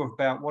their view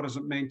about what does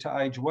it mean to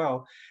age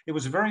well, it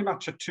was very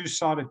much a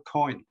two-sided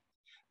coin,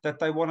 that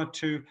they wanted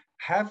to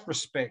have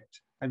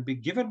respect and be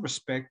given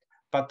respect,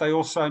 but they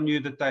also knew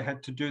that they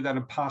had to do that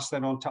and pass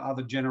that on to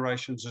other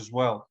generations as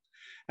well.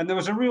 And there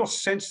was a real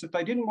sense that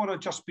they didn't want to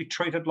just be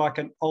treated like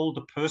an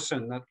older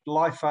person, that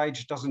life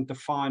age doesn't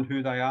define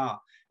who they are.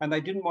 and they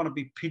didn't want to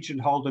be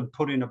pigeonholed and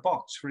put in a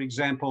box. For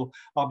example,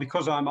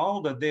 because I'm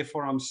older,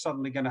 therefore I'm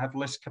suddenly going to have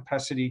less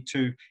capacity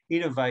to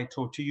innovate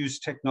or to use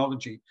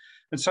technology.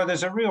 And so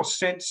there's a real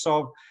sense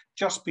of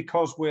just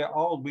because we're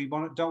old, we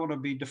don't want to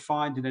be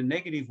defined in a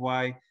negative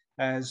way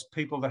as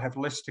people that have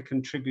less to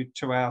contribute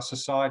to our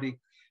society.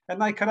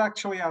 And they could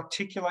actually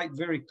articulate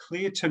very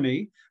clear to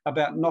me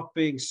about not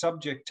being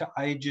subject to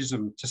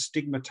ageism, to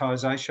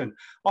stigmatisation.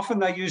 Often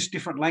they use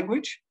different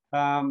language.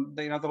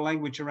 The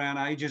language around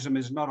ageism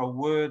is not a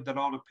word that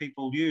older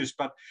people use,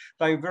 but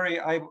they were very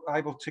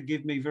able to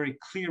give me very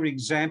clear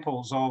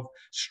examples of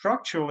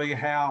structurally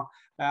how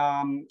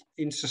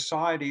in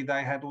society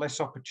they had less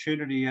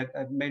opportunity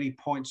at many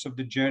points of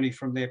the journey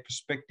from their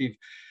perspective.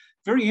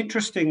 Very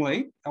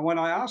interestingly, when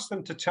I asked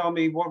them to tell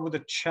me what were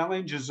the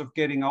challenges of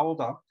getting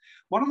older,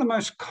 one of the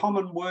most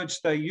common words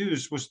they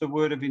used was the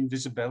word of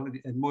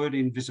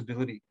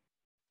invisibility.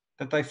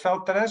 That they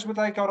felt that as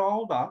they got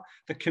older,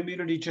 the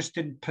community just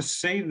didn't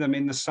perceive them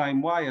in the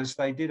same way as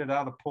they did at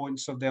other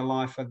points of their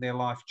life and their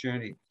life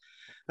journey.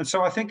 And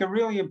so I think a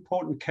really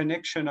important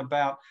connection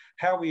about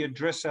how we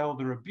address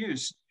elder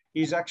abuse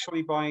is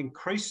actually by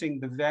increasing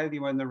the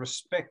value and the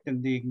respect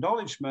and the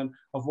acknowledgement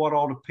of what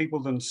older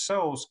people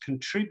themselves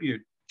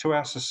contribute to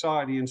our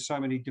society in so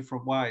many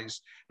different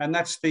ways. And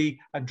that's the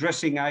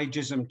addressing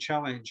ageism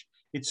challenge.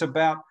 It's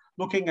about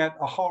looking at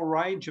a whole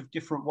range of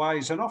different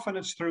ways, and often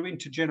it's through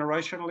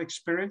intergenerational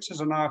experiences.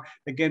 And now,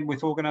 again,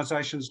 with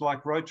organisations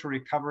like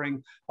Rotary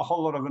covering a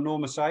whole lot of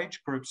enormous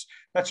age groups,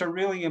 that's a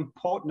really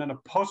important and a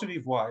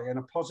positive way and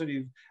a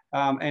positive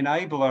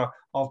enabler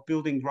of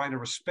building greater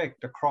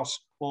respect across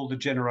all the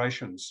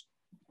generations.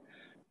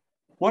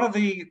 One of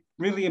the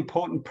really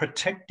important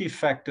protective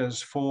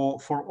factors for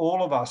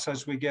all of us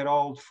as we get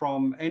old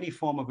from any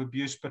form of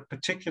abuse, but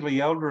particularly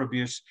elder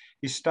abuse,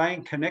 is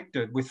staying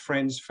connected with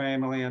friends,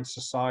 family, and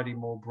society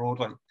more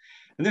broadly.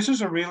 And this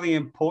is a really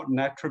important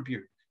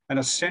attribute and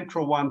a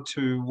central one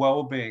to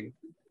well-being.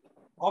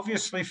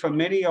 Obviously, for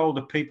many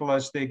older people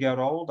as they get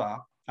older,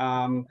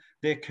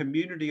 their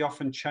community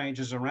often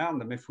changes around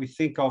them. If we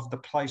think of the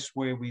place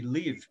where we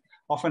live,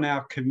 often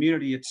our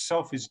community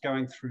itself is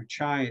going through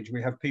change.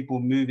 We have people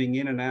moving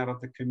in and out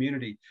of the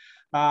community.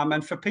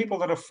 And for people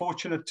that are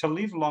fortunate to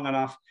live long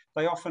enough,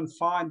 they often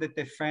find that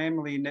their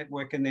family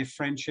network and their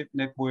friendship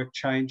network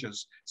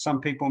changes. Some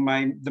people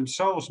may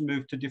themselves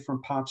move to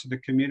different parts of the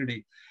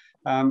community.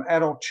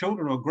 Adult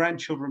children or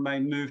grandchildren may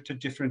move to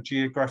different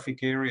geographic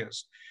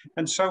areas.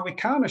 And so we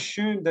can't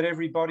assume that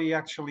everybody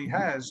actually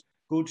has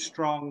good,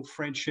 strong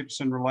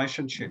friendships and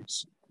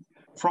relationships.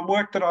 From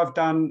work that I've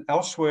done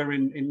elsewhere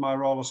in my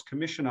role as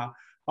Commissioner,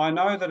 I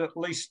know that at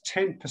least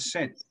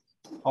 10%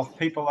 of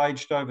people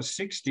aged over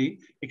 60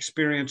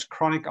 experience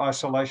chronic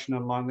isolation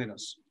and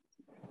loneliness.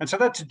 And so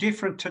that's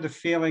different to the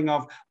feeling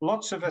of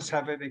lots of us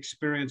have an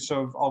experience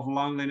of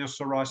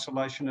loneliness or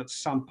isolation at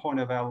some point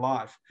of our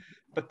life.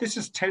 But this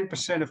is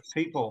 10% of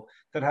people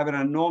that have an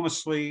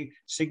enormously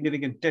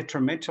significant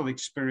detrimental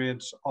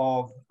experience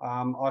of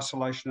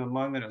isolation and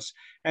loneliness.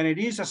 And it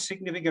is a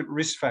significant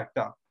risk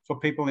factor for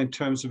people in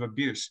terms of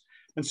abuse.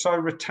 And so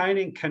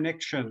retaining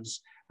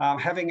connections,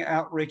 having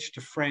outreach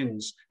to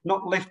friends,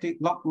 not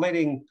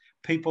letting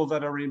people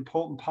that are an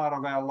important part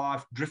of our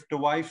life drift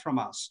away from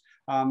us,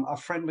 a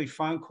friendly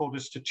phone call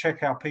just to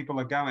check how people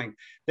are going.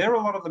 There are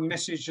a lot of the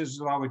messages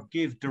that I would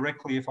give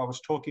directly if I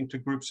was talking to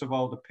groups of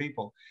older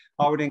people.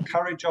 I would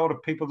encourage older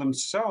people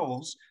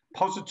themselves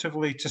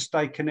positively to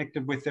stay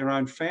connected with their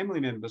own family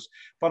members,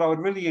 but I would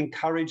really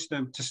encourage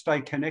them to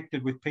stay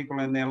connected with people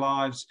in their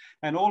lives.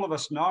 And all of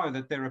us know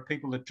that there are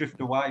people that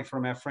drift away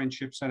from our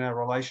friendships and our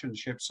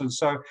relationships. And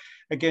so,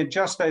 again,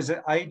 just as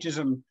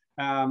ageism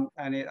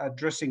and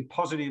addressing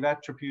positive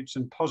attributes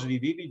and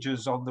positive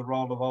images of the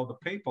role of older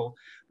people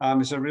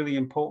is a really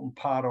important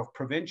part of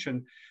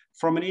prevention.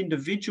 From an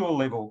individual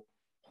level,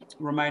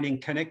 remaining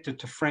connected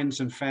to friends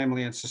and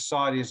family and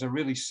society is a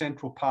really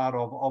central part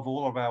of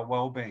all of our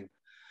well-being.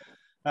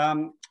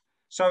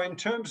 So in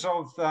terms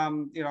of,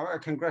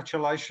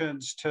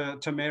 congratulations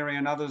to Mary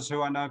and others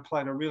who I know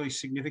played a really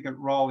significant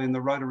role in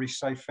the Rotary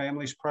Safe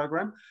Families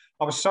program.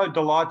 I was so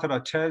delighted, I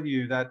tell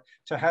you, that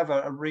to have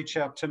a reach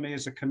out to me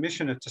as a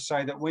commissioner to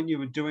say that when you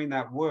were doing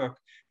that work,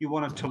 you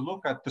wanted to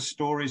look at the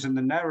stories and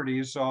the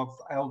narratives of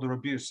elder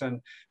abuse.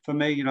 And for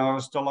me, I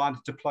was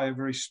delighted to play a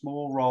very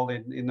small role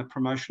in the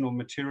promotional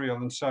material.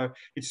 And so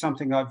it's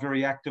something I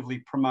very actively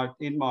promote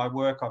in my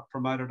work. I've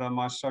promoted on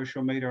my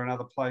social media and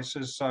other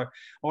places. So I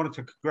wanted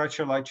to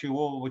congratulate you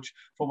all,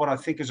 for what I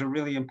think is a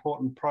really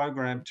important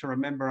program to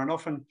remember. And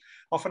often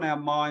our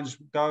minds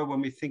go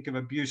when we think of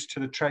abuse to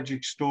the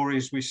tragic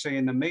stories we see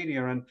in the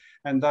media,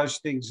 and those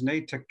things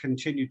need to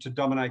continue to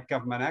dominate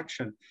government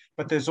action.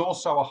 But there's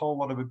also a whole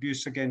lot of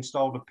abuse against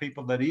older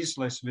people that is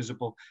less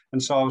visible.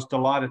 And so I was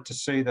delighted to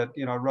see that,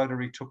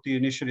 Rotary took the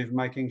initiative,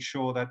 making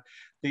sure that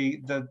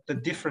the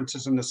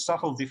differences and the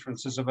subtle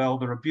differences of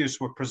elder abuse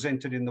were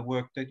presented in the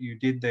work that you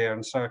did there.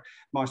 And so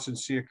my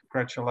sincere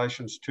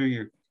congratulations to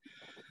you.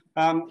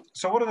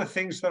 So what are the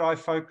things that I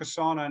focus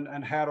on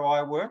and how do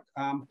I work?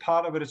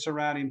 Part of it is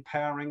around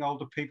empowering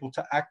older people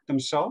to act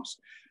themselves.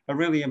 a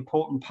really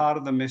important part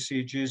of the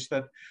message is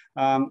that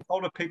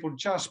older people,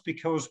 just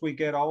because we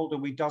get older,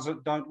 we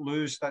don't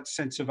lose that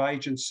sense of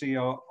agency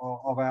of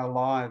our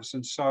lives.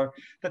 And so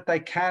that they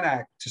can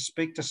act, to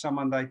speak to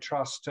someone they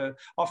trust.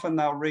 Often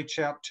they'll reach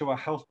out to a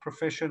health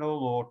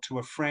professional or to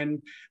a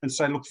friend and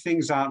say, look,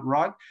 things aren't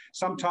right.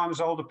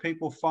 Sometimes older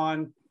people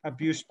find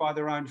abuse by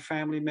their own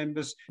family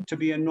members to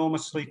be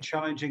enormously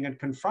challenging and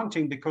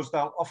confronting, because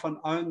they'll often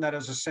own that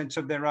as a sense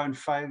of their own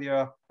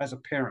failure as a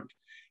parent.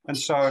 And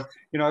so,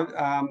 you know,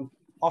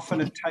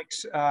 often it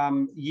takes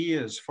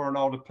years for an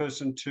older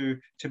person to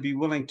be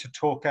willing to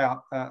talk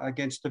out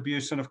against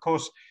abuse. And of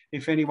course,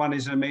 if anyone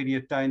is in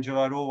immediate danger,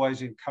 I'd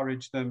always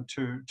encourage them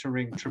to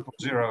ring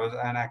 000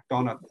 and act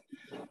on it.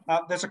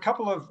 There's a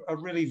couple of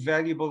really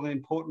valuable and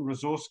important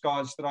resource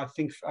guides that I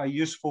think are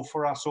useful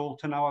for us all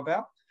to know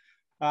about.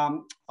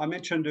 I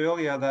mentioned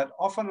earlier that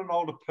often an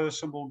older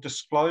person will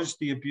disclose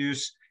the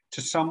abuse to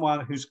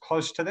someone who's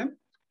close to them.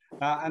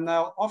 And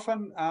they'll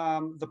often,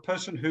 the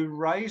person who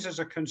raises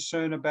a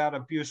concern about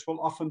abuse will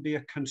often be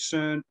a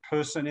concerned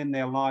person in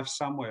their life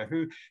somewhere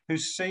who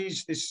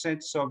sees this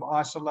sense of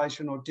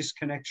isolation or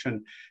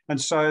disconnection.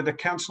 And so the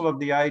Council of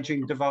the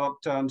Aging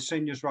developed,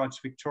 Seniors Rights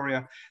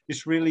Victoria,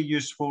 this really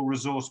useful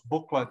resource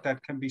booklet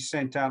that can be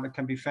sent out, that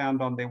can be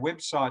found on their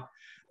website,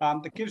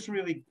 that gives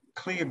really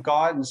clear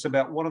guidance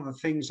about what are the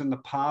things and the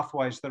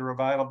pathways that are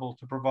available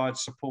to provide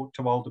support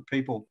to older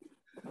people.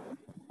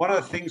 One of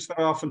the things that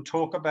I often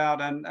talk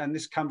about, and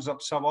this comes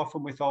up so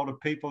often with older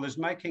people, is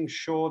making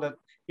sure that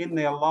in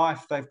their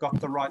life they've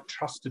got the right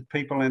trusted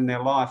people in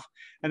their life.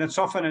 And it's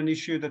often an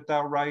issue that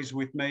they'll raise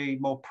with me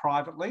more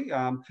privately.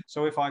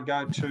 So if I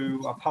go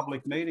to a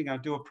public meeting, I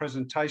do a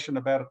presentation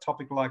about a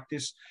topic like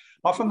this,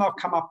 often they'll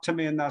come up to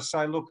me and they'll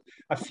say, look,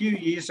 a few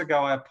years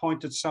ago I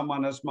appointed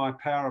someone as my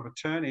power of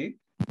attorney,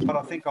 but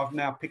I think I've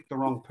now picked the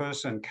wrong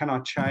person. Can I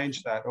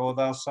change that? Or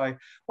they'll say,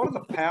 what are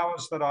the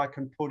powers that I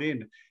can put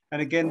in?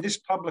 And again, this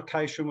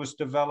publication was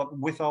developed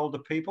with older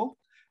people,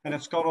 and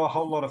it's got a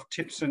whole lot of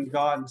tips and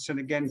guidance, and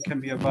again, can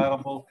be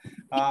available.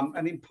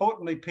 And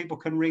importantly, people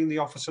can ring the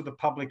Office of the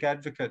Public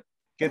Advocate,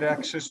 get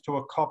access to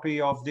a copy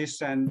of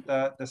this and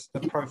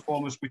the pro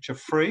formas, which are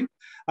free,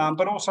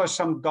 but also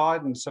some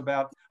guidance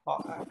about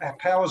our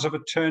powers of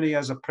attorney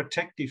as a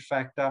protective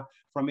factor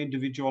from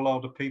individual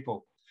older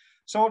people.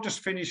 So I'll just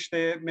finish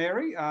there,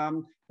 Mary,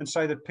 and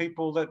say that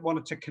people that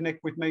wanted to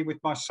connect with me with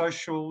my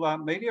social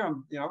media,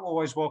 I'm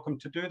always welcome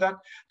to do that.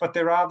 But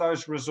there are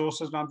those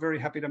resources, and I'm very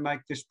happy to make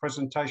this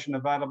presentation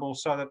available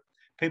so that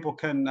people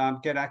can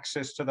get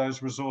access to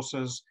those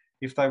resources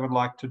if they would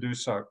like to do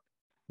so.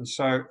 And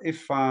so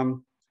if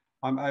I'm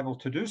able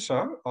to do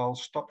so, I'll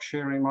stop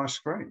sharing my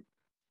screen,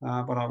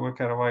 but I'll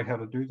work out a way how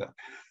to do that.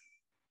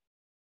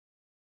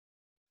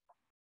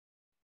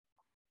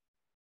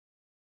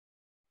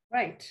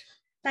 Right.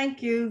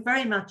 Thank you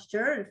very much,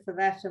 Gerard, for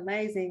that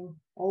amazing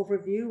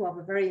overview of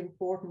a very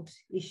important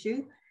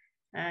issue.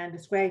 And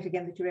it's great,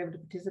 again, that you're able to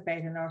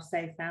participate in our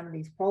Safe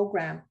Families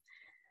programme.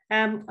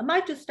 I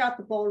might just start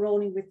the ball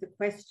rolling with the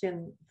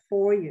question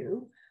for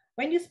you.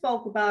 When you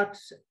spoke about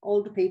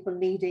older people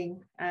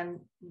needing and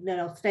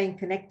staying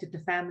connected to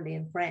family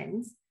and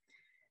friends,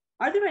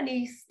 are there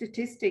any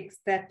statistics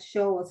that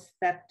show us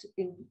that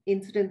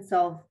incidents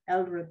of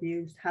elder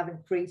abuse have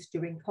increased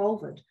during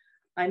COVID?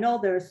 I know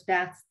there are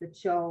stats that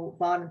show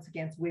violence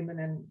against women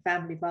and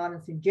family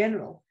violence in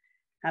general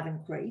have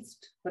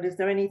increased, but is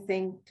there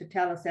anything to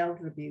tell us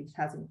elder abuse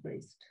has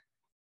increased?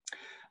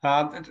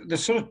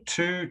 There's sort of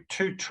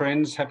two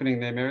trends happening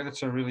there, Mary.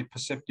 That's a really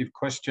perceptive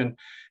question.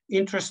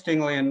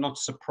 Interestingly and not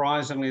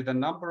surprisingly, the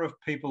number of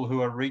people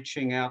who are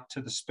reaching out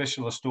to the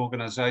specialist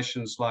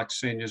organisations like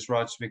Seniors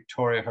Rights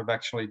Victoria have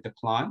actually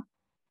declined.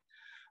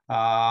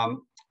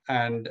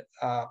 And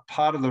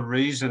part of the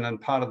reason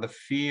and part of the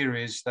fear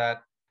is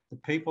that the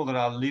people that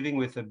are living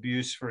with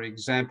abuse, for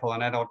example,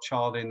 an adult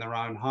child in their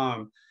own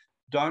home,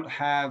 don't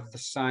have the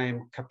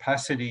same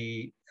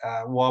capacity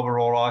while we're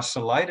all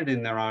isolated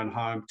in their own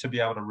home to be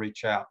able to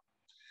reach out.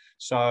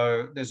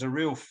 So there's a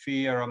real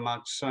fear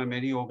amongst so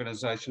many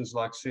organisations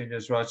like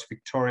Seniors Rights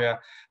Victoria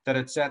that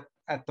it's at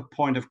the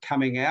point of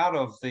coming out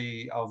of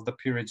the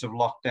periods of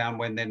lockdown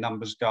when their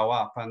numbers go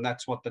up, and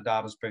that's what the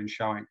data's been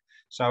showing.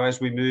 So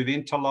as we move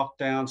into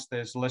lockdowns,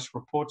 there's less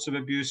reports of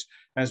abuse.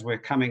 As we're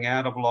coming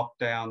out of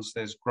lockdowns,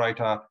 there's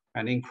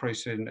an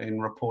increase in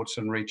reports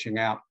and reaching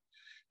out.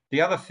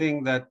 The other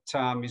thing that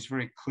is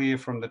very clear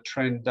from the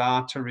trend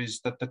data is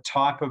that the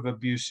type of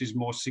abuse is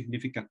more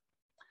significant.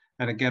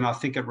 And again, I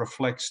think it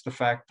reflects the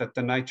fact that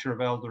the nature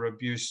of elder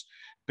abuse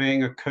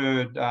being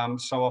occurred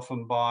so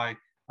often by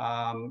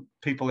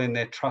people in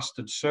their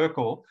trusted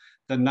circle,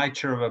 the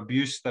nature of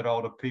abuse that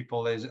older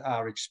people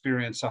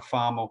experience are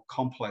far more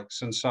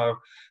complex. And so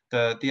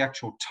the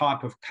actual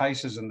type of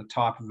cases and the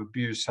type of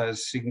abuse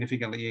has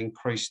significantly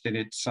increased in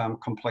its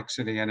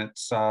complexity and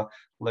its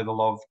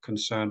level of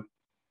concern.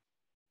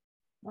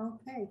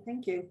 Okay,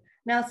 thank you.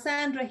 Now,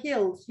 Sandra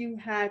Hills, you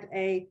had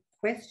a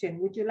question.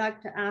 Would you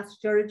like to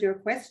ask Gerard your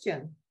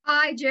question?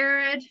 Hi,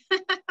 Gerard.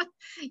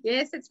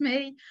 Yes, it's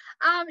me.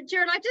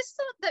 Gerard, I just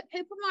thought that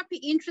people might be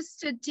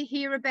interested to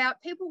hear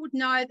about, people would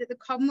know that the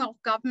Commonwealth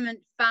Government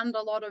fund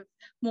a lot of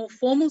more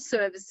formal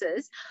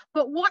services,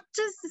 but what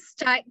does the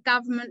state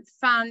government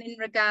fund in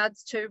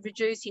regards to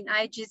reducing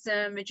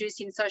ageism,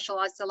 reducing social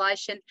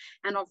isolation,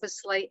 and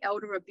obviously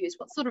elder abuse?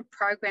 What sort of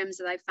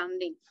programs are they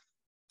funding?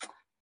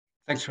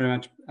 Thanks very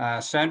much,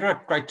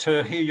 Sandra. Great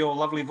to hear your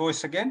lovely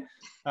voice again.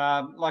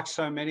 Like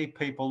so many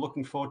people,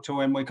 looking forward to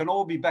when we can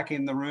all be back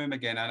in the room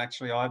again and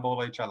actually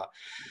eyeball each other.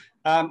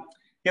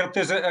 Yeah,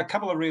 there's a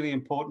couple of really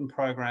important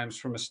programs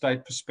from a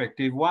state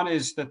perspective. One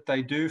is that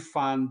they do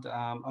fund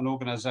an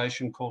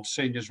organisation called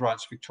Seniors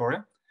Rights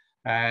Victoria,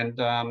 and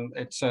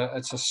it's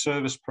a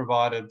service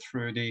provided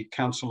through the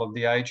Council of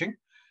the Aging,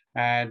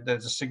 and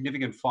there's a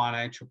significant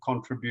financial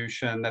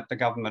contribution that the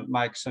government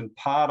makes, and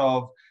part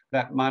of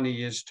that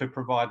money is to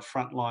provide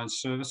frontline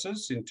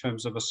services in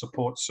terms of a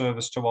support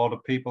service to older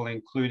people,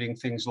 including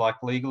things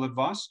like legal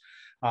advice.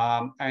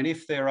 And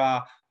if there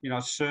are,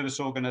 service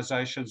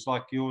organisations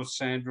like yours,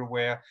 Sandra,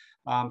 where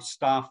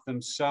staff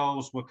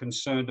themselves were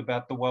concerned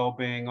about the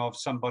well-being of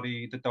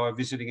somebody that they were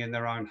visiting in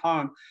their own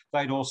home,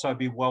 they'd also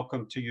be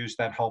welcome to use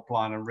that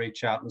helpline and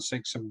reach out and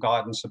seek some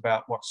guidance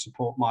about what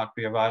support might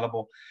be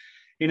available.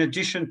 In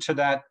addition to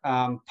that,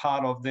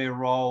 part of their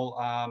role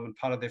and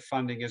part of their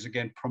funding is,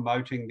 again,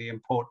 promoting the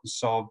importance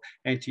of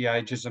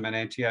anti-ageism and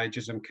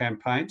anti-ageism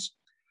campaigns.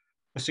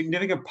 A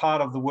significant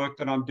part of the work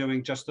that I'm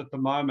doing just at the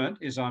moment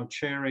is I'm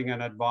chairing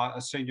a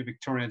Senior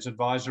Victorians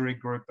advisory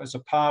group as a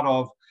part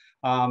of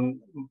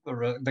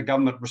the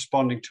government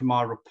responding to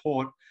my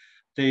report.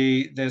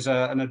 There's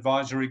an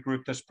advisory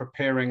group that's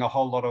preparing a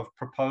whole lot of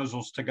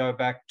proposals to go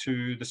back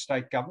to the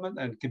state government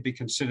and can be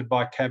considered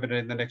by Cabinet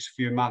in the next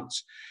few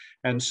months.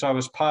 And so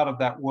as part of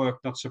that work,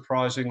 not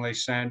surprisingly,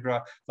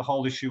 Sandra, the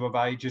whole issue of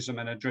ageism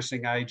and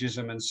addressing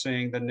ageism and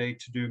seeing the need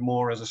to do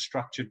more as a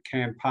structured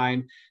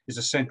campaign is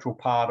a central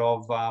part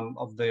of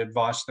the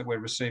advice that we're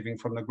receiving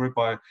from the group.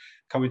 I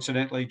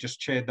coincidentally just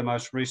chaired the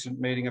most recent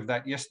meeting of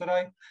that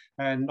yesterday.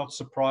 And not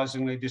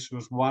surprisingly, this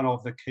was one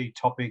of the key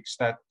topics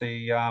that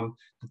the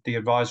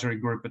advisory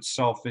group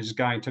itself is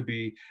going to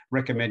be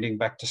recommending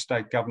back to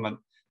state government.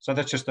 So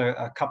that's just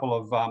a couple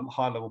of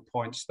high-level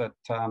points that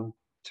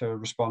to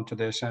respond to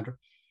there, Sandra.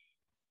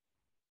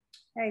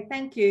 Okay,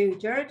 thank you,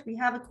 Gerard. We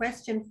have a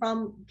question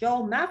from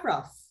Joel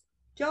Mavros.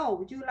 Joel,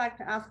 would you like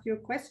to ask your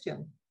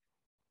question?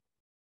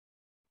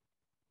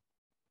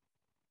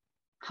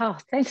 Oh,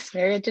 thanks,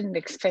 Mary. I didn't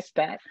expect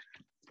that.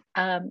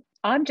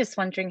 I'm just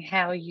wondering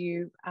how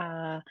you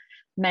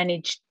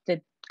manage the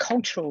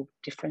cultural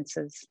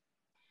differences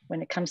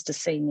when it comes to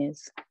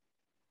seniors.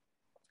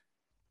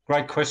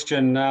 Great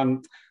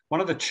question. One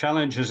of the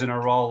challenges in a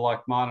role like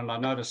mine, and I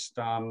noticed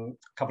a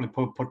couple of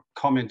people put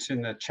comments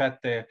in the chat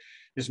there,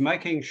 is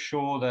making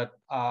sure that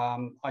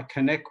I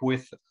connect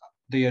with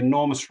the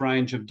enormous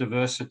range of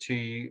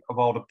diversity of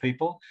older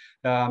people.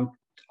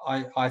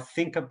 I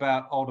think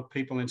about older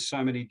people in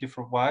so many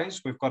different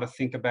ways. We've got to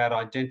think about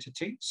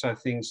identity. So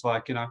things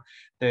like,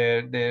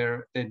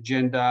 their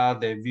gender,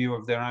 their view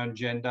of their own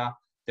gender,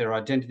 their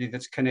identity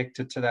that's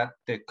connected to that,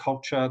 their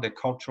culture, their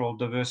cultural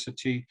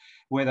diversity,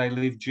 where they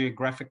live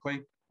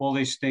geographically. All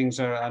these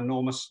things are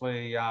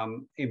enormously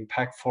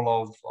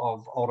impactful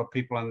of older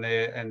people and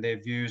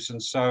their views.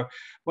 And so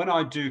when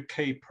I do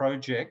key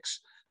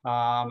projects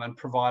and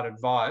provide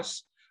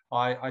advice,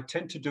 I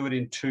tend to do it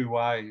in two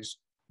ways.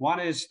 One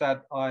is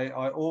that I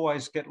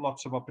always get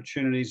lots of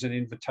opportunities and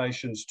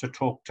invitations to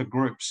talk to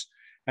groups.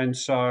 And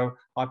so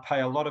I pay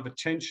a lot of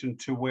attention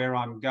to where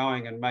I'm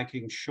going and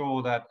making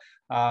sure that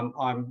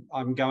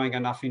I'm going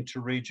enough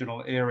into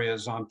regional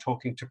areas. I'm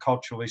talking to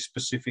culturally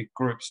specific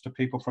groups, to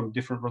people from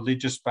different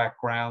religious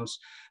backgrounds,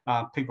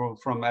 people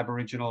from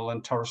Aboriginal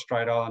and Torres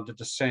Strait Islander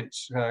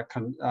descents.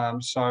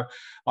 So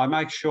I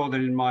make sure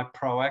that in my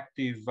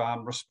proactive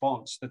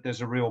response that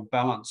there's a real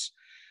balance.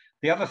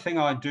 The other thing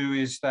I do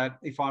is that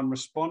if I'm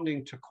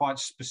responding to quite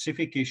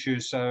specific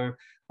issues, so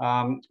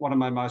one of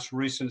my most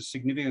recent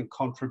significant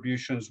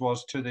contributions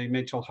was to the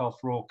Mental Health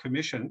Royal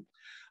Commission,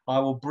 I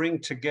will bring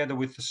together,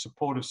 with the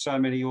support of so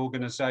many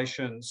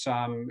organisations,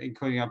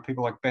 including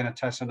people like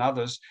Benetas and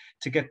others,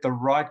 to get the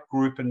right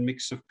group and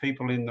mix of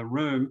people in the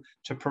room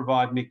to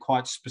provide me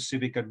quite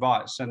specific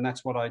advice. And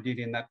that's what I did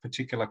in that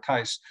particular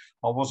case.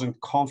 I wasn't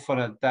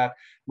confident that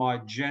my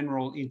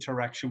general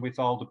interaction with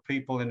older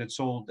people and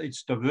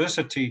its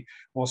diversity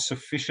was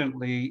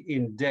sufficiently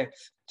in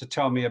depth to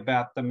tell me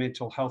about the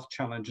mental health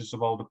challenges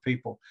of older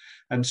people.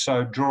 And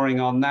so drawing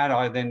on that,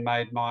 I then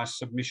made my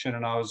submission,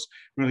 and I was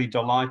really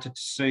delighted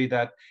to see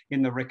that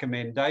in the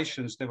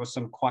recommendations, there were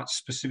some quite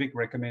specific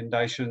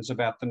recommendations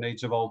about the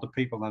needs of older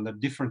people and the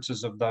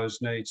differences of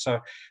those needs. So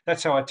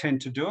that's how I tend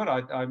to do it.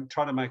 I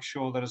try to make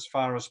sure that as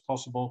far as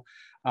possible,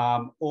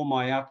 all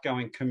my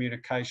outgoing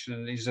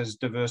communication is as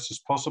diverse as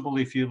possible.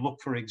 If you look,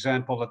 for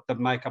example, at the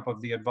makeup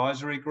of the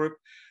advisory group,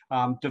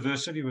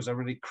 diversity was a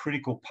really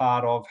critical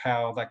part of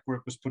how that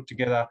group was put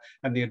together,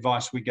 and the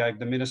advice we gave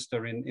the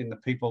minister in the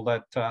people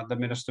that the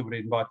minister would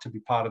invite to be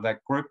part of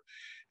that group.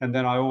 And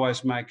then I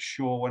always make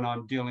sure when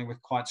I'm dealing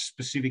with quite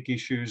specific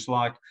issues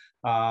like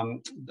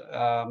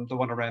the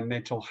one around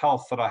mental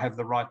health that I have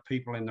the right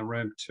people in the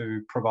room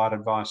to provide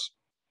advice.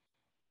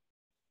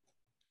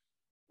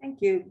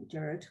 Thank you,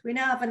 Gerard. We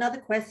now have another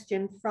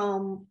question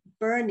from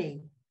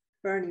Bernie.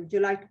 Bernie, would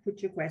you like to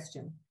put your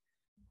question?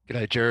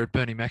 G'day, Gerard.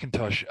 Bernie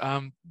McIntosh.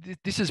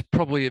 This is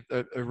probably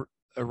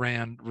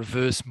around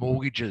reverse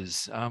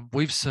mortgages.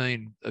 We've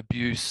seen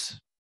abuse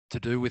to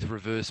do with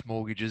reverse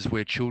mortgages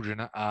where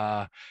children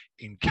are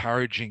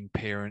encouraging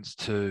parents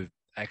to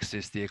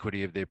access the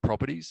equity of their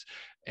properties,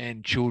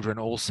 and children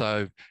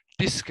also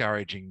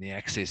discouraging the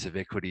access of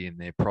equity in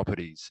their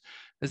properties.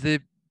 Has there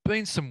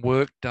been some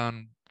work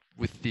done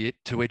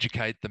to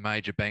educate the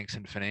major banks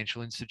and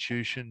financial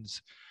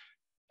institutions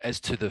as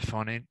to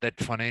that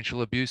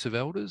financial abuse of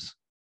elders?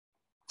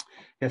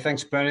 Yeah,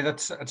 thanks, Bernie.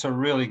 That's a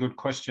really good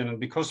question. And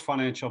because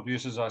financial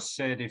abuse, as I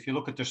said, if you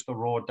look at just the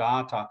raw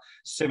data,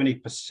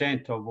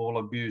 70% of all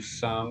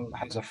abuse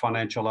has a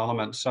financial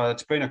element. So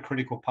it's been a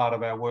critical part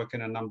of our work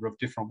in a number of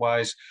different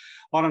ways.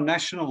 On a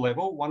national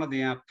level, one of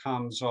the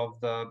outcomes of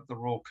the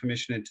Royal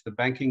Commission into the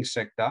banking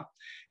sector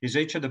is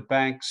each of the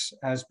banks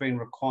has been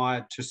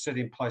required to set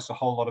in place a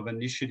whole lot of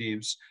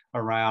initiatives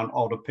around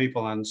older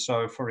people. And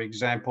so, for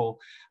example,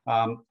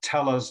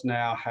 tellers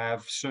now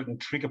have certain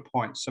trigger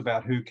points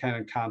about who can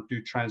and can't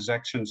do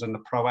transactions and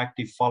the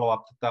proactive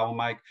follow-up that they'll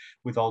make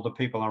with older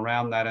people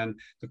around that. And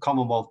the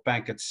Commonwealth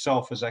Bank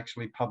itself has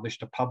actually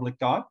published a public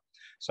guide.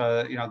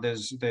 So, you know,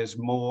 there's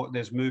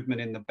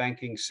movement in the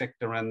banking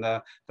sector and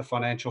the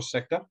financial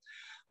sector.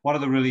 One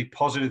of the really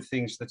positive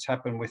things that's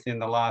happened within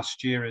the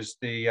last year is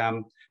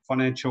the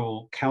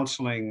financial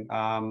counselling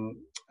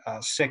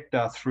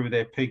sector, through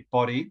their peak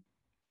body,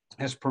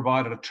 has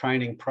provided a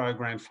training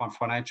program for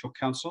financial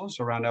counsellors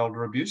around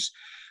elder abuse.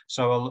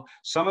 So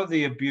some of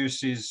the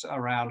abuse is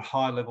around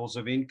high levels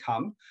of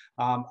income.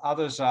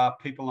 Others are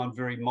people on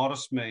very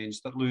modest means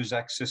that lose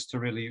access to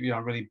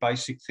really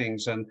basic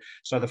things. And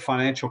so the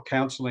financial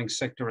counselling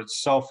sector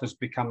itself has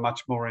become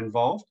much more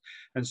involved.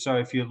 And so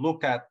if you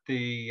look at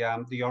the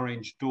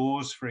orange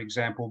doors, for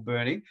example,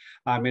 Bernie,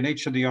 in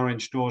each of the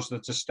orange doors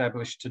that's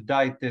established to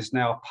date, there's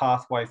now a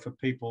pathway for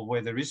people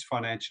where there is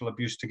financial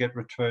abuse to get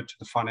referred to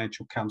the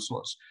financial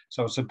counsellors.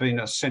 So it's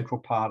been a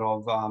central part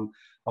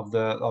of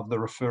the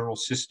referral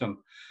system.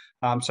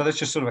 So that's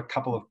just sort of a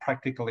couple of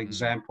practical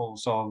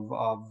examples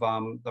of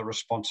the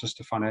responses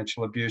to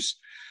financial abuse.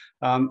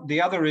 The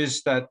other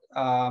is that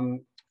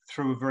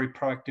through a very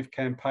proactive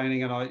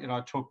campaigning, and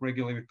I talk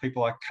regularly with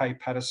people like Kay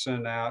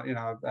Patterson,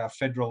 our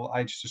Federal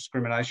Age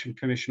Discrimination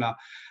Commissioner,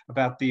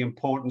 about the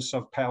importance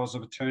of powers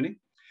of attorney.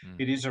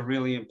 It is a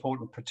really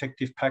important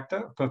protective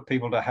factor for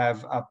people to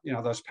have,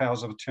 those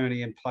powers of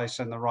attorney in place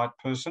and the right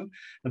person.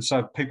 And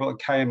so people,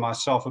 Kay and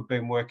myself, have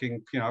been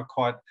working,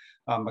 quite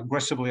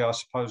aggressively, I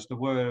suppose the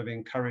word, of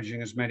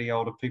encouraging as many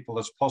older people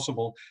as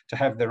possible to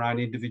have their own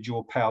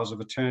individual powers of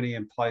attorney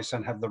in place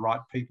and have the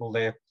right people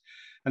there.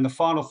 And the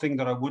final thing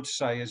that I would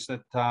say is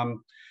that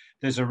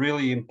there's a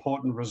really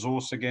important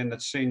resource, again,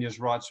 that Seniors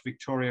Rights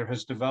Victoria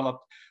has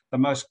developed. The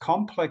most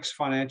complex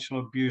financial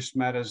abuse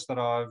matters that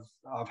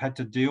I've had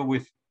to deal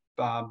with,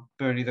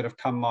 Bernie, that have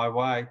come my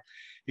way,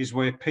 is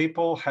where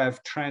people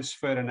have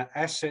transferred an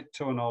asset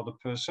to an older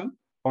person,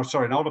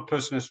 an older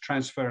person has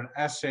transferred an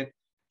asset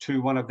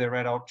to one of their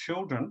adult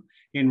children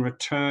in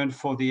return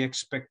for the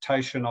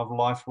expectation of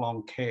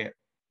lifelong care.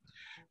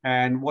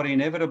 And what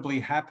inevitably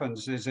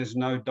happens is there's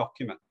no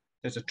document.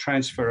 There's a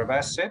transfer of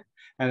asset,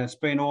 and it's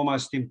been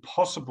almost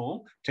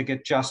impossible to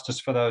get justice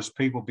for those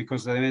people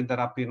because they ended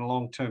up in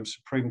long-term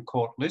Supreme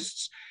Court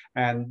lists,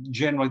 and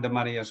generally the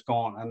money has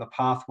gone and the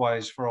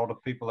pathways for older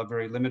people are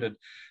very limited.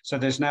 So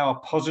there's now a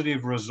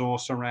positive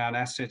resource around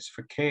assets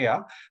for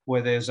care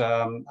where there's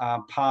a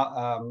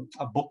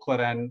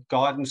booklet and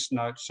guidance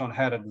notes on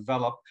how to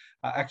develop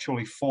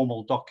actually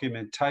formal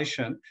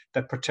documentation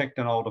that protect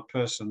an older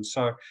person.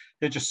 So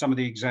they're just some of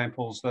the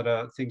examples that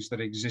are things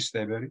that exist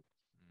there, Bernie.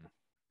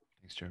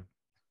 Thanks, Gerard.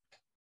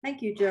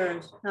 Thank you,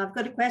 Gerard. Now I've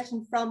got a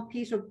question from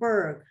Peter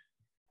Berg.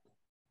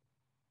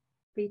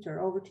 Peter,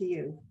 over to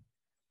you.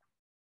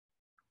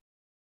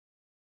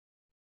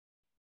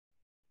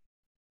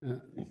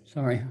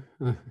 Sorry.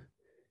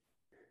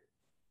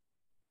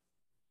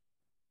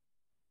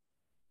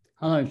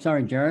 Hello,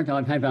 sorry, Gerard.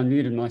 I have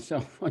unmuted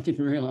myself. I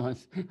didn't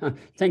realise.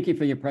 Thank you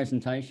for your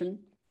presentation.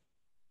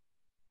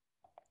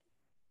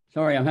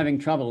 Sorry, I'm having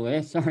trouble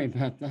there. Sorry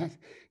about that.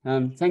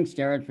 Thanks,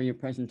 Gerard, for your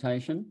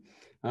presentation.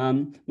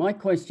 My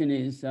question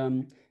is,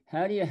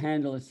 how do you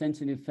handle a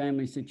sensitive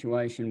family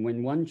situation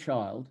when one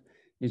child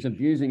is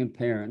abusing a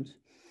parent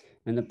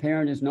and the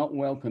parent is not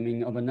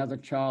welcoming of another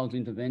child's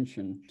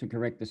intervention to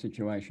correct the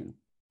situation?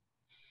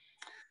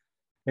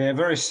 Yeah,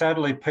 very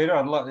sadly, Peter,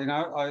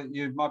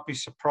 you might be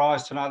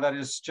surprised to know that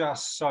is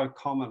just so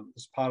common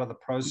as part of the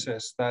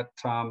process that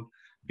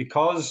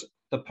because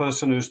the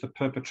person who's the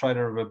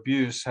perpetrator of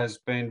abuse has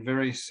been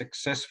very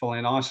successful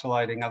in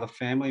isolating other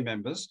family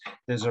members,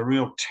 there's a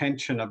real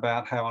tension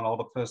about how an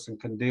older person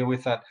can deal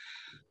with that.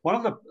 One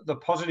of the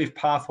positive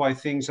pathway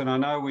things, and I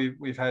know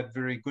we've had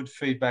very good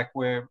feedback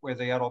where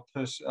the adult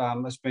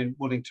person has been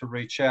willing to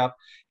reach out,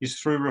 is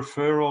through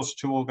referrals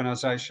to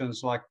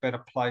organisations like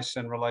Better Place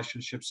and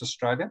Relationships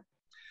Australia.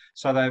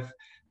 So they've,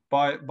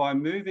 by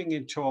moving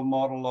into a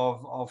model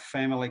of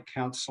family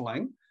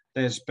counselling,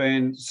 there's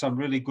been some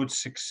really good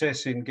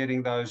success in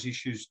getting those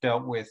issues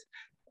dealt with.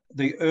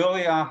 The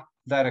earlier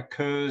that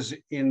occurs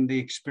in the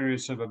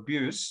experience of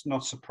abuse,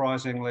 not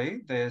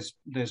surprisingly, there's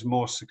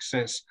more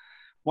success.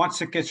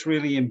 Once it gets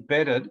really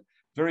embedded,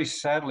 very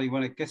sadly,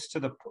 when it gets to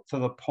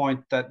the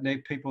point that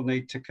people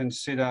need to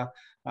consider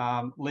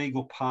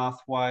legal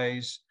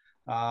pathways,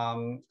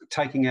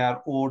 taking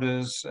out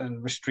orders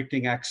and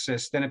restricting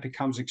access, then it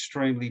becomes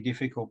extremely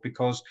difficult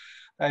because,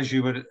 as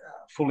you would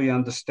fully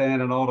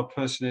understand, an older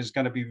person is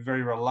going to be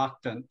very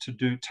reluctant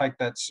to take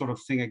that sort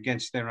of thing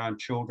against their own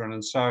children.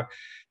 And so,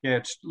 yeah,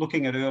 it's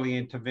looking at early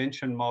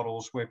intervention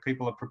models where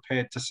people are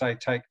prepared to, say,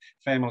 take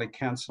family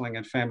counselling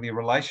and family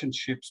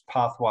relationships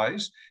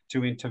pathways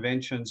to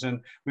interventions.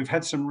 And we've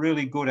had some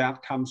really good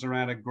outcomes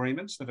around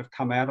agreements that have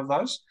come out of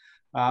those.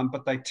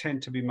 But they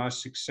tend to be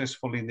most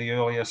successful in the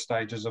earlier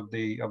stages of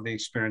the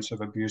experience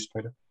of abuse,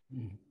 Peter.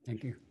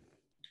 Thank you.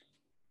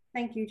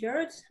 Thank you,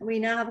 Gerard. We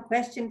now have a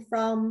question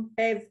from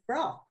Bev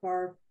Brock,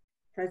 our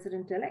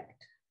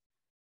President-elect.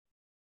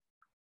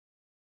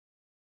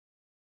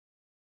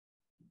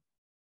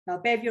 Now,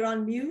 Bev, you're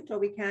on mute or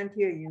we can't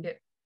hear you. Yep.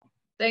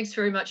 Thanks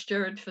very much,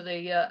 Gerard, for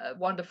the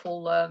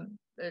wonderful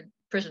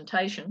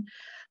presentation.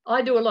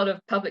 I do a lot of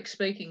public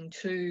speaking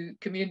to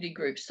community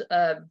groups,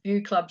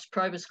 view clubs,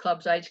 probus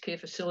clubs, aged care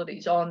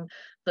facilities on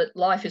that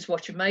life is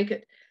what you make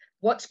it.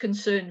 What's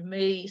concerned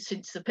me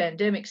since the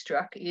pandemic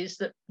struck is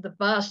that the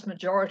vast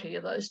majority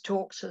of those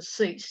talks has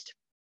ceased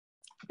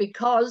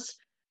because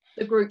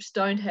the groups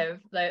don't have,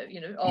 they're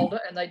older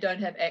and they don't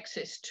have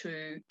access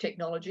to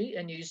technology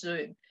and use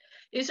Zoom.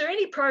 Is there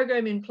any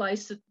program in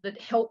place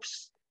that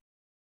helps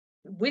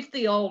with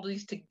the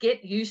oldies to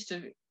get used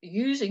to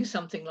using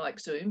something like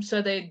Zoom so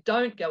they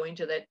don't go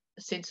into that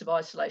sense of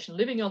isolation?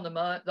 Living on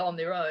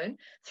their own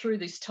through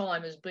this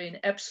time has been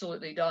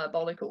absolutely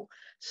diabolical.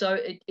 So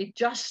it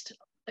just,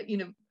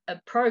 a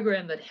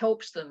program that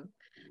helps them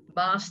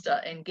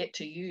master and get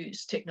to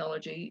use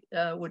technology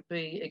would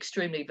be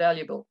extremely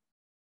valuable.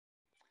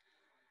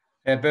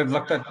 Yeah, Bev,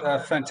 look,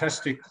 that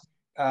fantastic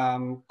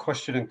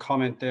question and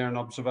comment there and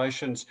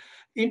observations.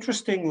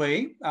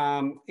 Interestingly,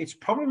 it's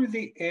probably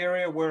the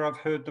area where I've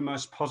heard the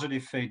most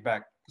positive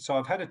feedback. So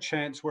I've had a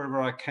chance wherever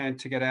I can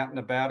to get out and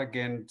about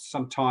again,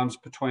 sometimes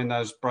between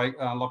those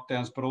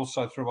lockdowns, but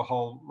also through a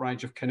whole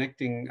range of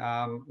connecting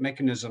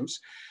mechanisms.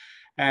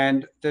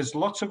 And there's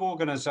lots of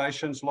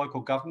organisations,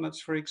 local governments,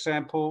 for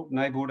example,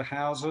 neighbourhood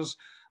houses,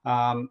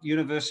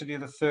 University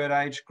of the Third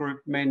Age Group,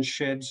 men's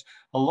sheds.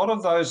 A lot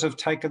of those have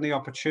taken the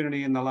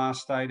opportunity in the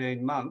last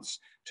 18 months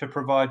to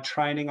provide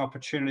training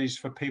opportunities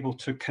for people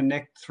to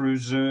connect through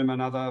Zoom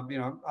and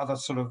other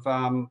sort of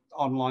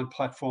online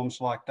platforms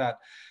like that.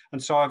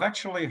 And so I've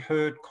actually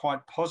heard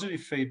quite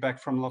positive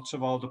feedback from lots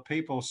of older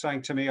people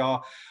saying to me, oh,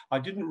 I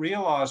didn't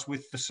realise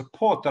with the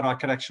support that I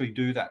could actually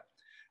do that.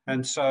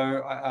 And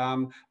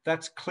so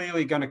that's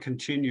clearly going to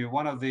continue.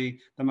 One of the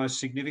most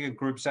significant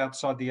groups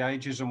outside the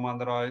ageism one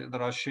that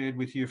I shared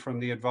with you from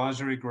the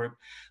advisory group,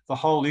 the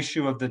whole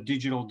issue of the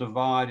digital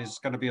divide is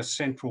going to be a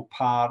central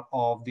part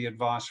of the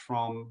advice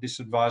from this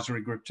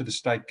advisory group to the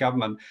state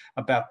government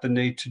about the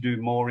need to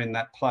do more in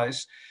that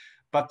place.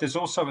 But there's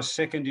also a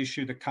second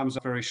issue that comes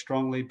up very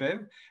strongly,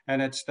 Bev, and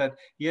it's that,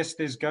 yes,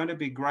 there's going to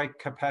be great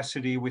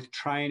capacity with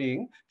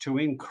training to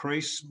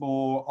increase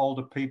more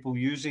older people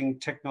using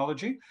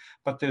technology,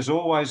 but there's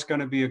always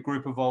going to be a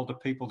group of older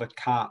people that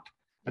can't.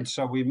 And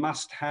so we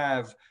must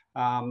have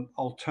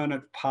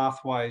alternate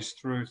pathways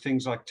through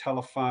things like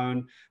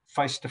telephone,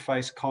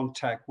 face-to-face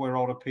contact, where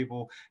older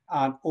people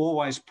aren't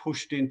always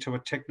pushed into a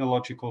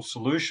technological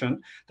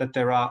solution, that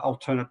there are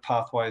alternate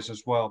pathways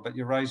as well. But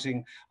you're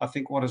raising, I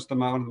think, what is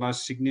one of the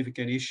most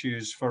significant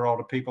issues for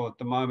older people at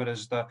the moment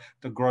is the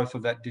growth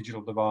of that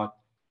digital divide.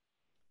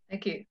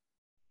 Thank you.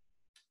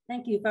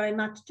 Thank you very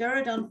much,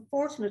 Gerard.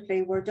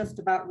 Unfortunately, we're just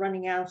about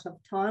running out of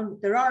time.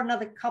 There are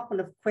another couple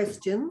of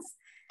questions.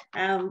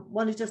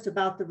 One is just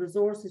about the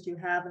resources you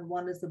have, and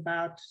one is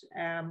about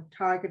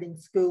targeting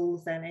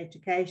schools and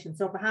education.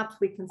 So perhaps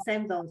we can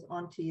send those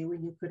on to you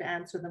and you could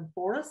answer them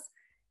for us,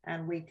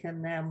 and we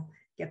can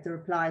get the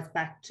replies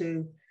back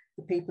to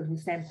the people who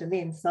sent them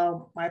in.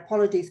 So my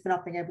apologies for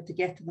not being able to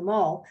get to them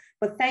all,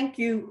 but thank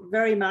you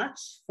very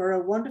much for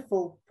a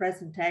wonderful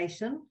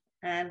presentation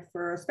and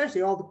for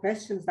especially all the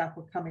questions that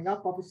were coming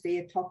up, obviously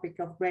a topic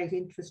of great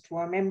interest to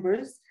our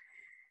members.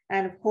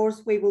 And of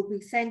course, we will be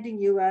sending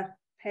you a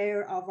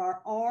pair of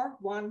our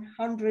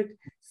R100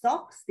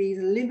 socks, these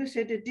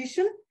limited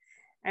edition,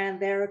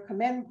 and they're a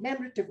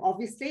commemorative,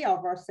 obviously,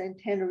 of our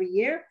centenary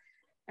year.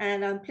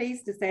 And I'm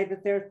pleased to say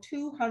that they're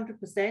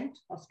 200%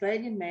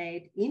 Australian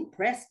made in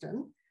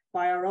Preston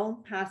by our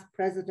own past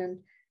president,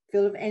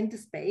 Phil of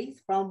Endospace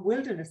from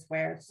Wilderness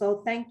Wear.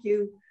 So thank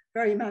you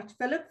very much,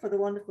 Philip, for the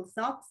wonderful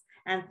socks.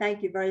 And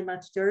thank you very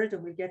much, Gerard,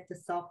 and we'll get the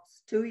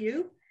socks to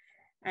you.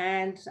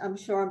 And I'm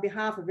sure on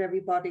behalf of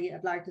everybody,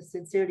 I'd like to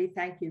sincerely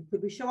thank you.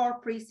 Could we show our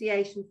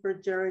appreciation for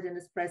Gerard in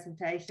his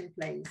presentation,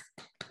 please?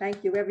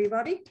 Thank you,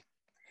 everybody.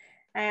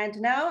 And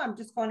now I'm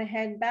just going to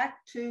hand back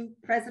to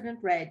President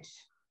Reg.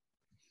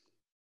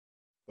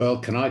 Well,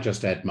 can I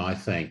just add my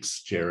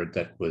thanks, Gerard?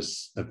 That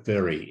was a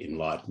very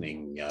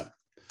enlightening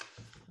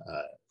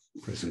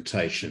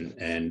presentation,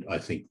 and I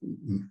think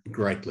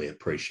greatly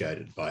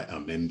appreciated by our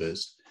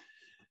members.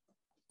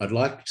 I'd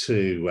like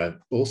to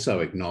also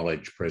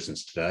acknowledge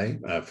presence today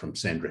from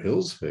Sandra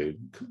Hills, who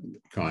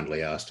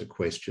kindly asked a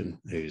question,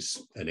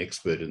 who's an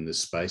expert in this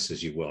space,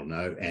 as you well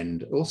know,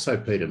 and also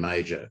Peter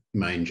Manger,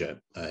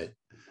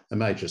 a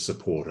major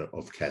supporter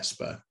of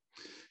Casper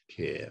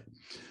Care.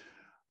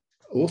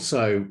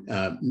 Also,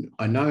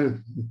 I know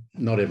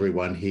not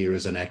everyone here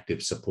is an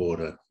active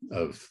supporter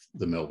of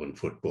the Melbourne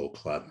Football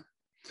Club,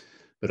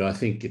 but I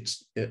think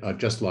I'd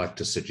just like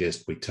to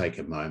suggest we take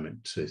a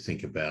moment to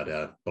think about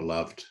our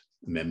beloved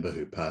member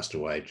who passed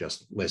away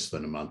just less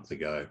than a month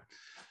ago,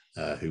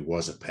 who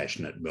was a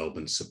passionate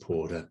Melbourne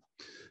supporter,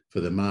 for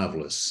the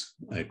marvellous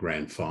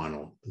grand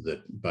final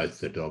that both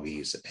the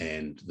Doggies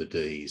and the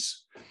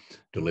D's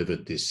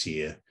delivered this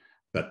year,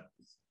 but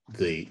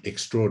the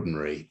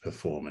extraordinary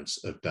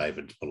performance of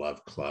David's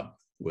beloved club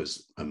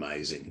was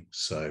amazing.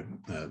 So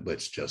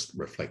let's just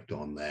reflect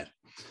on that.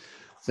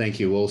 Thank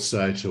you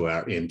also to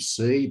our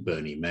MC,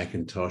 Bernie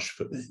McIntosh,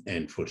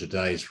 for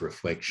today's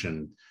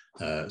reflection,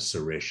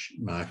 Suresh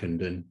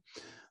Markandan.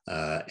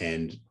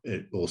 And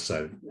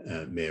also,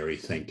 Mary,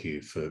 thank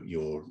you for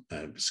your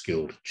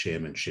skilled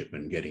chairmanship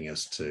and getting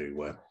us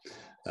to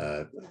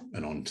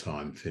an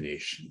on-time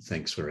finish.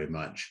 Thanks very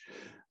much.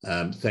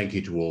 Thank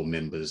you to all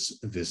members,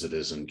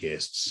 visitors and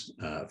guests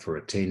for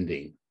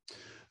attending.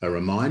 A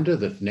reminder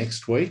that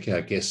next week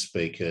our guest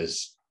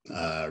speakers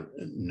are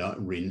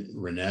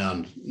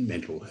renowned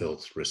mental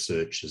health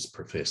researchers,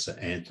 Professor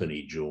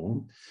Anthony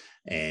Jorn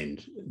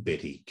and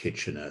Betty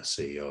Kitchener,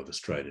 CEO of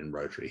Australian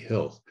Rotary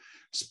Health,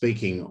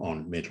 speaking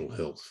on mental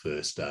health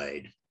first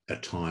aid, a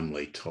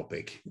timely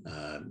topic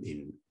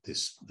in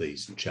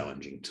these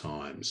challenging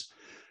times.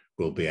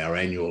 Will be our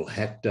annual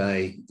Hat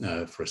Day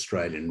for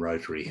Australian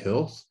Rotary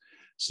Health,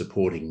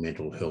 supporting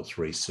mental health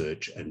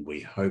research, and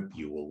we hope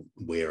you will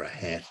wear a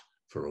hat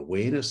for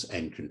awareness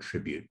and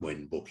contribute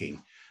when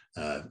booking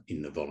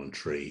in the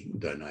voluntary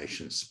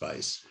donation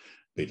space.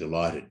 Be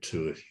delighted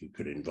too if you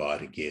could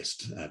invite a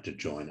guest to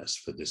join us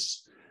for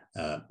this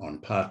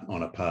on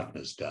a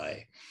Partners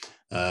Day.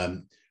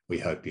 We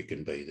hope you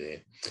can be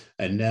there.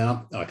 And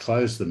now I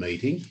close the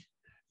meeting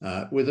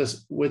with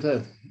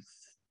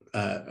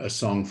a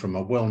song from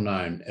a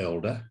well-known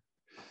elder,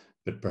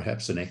 but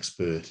perhaps an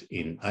expert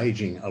in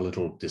ageing a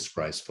little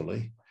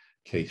disgracefully,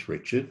 Keith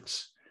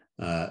Richards,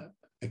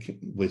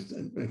 with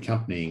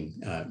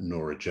accompanying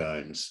Nora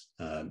Jones.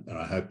 And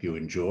I hope you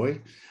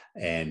enjoy.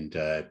 And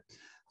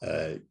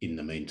in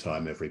the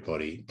meantime,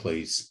 everybody,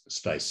 please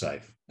stay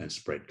safe and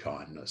spread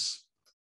kindness.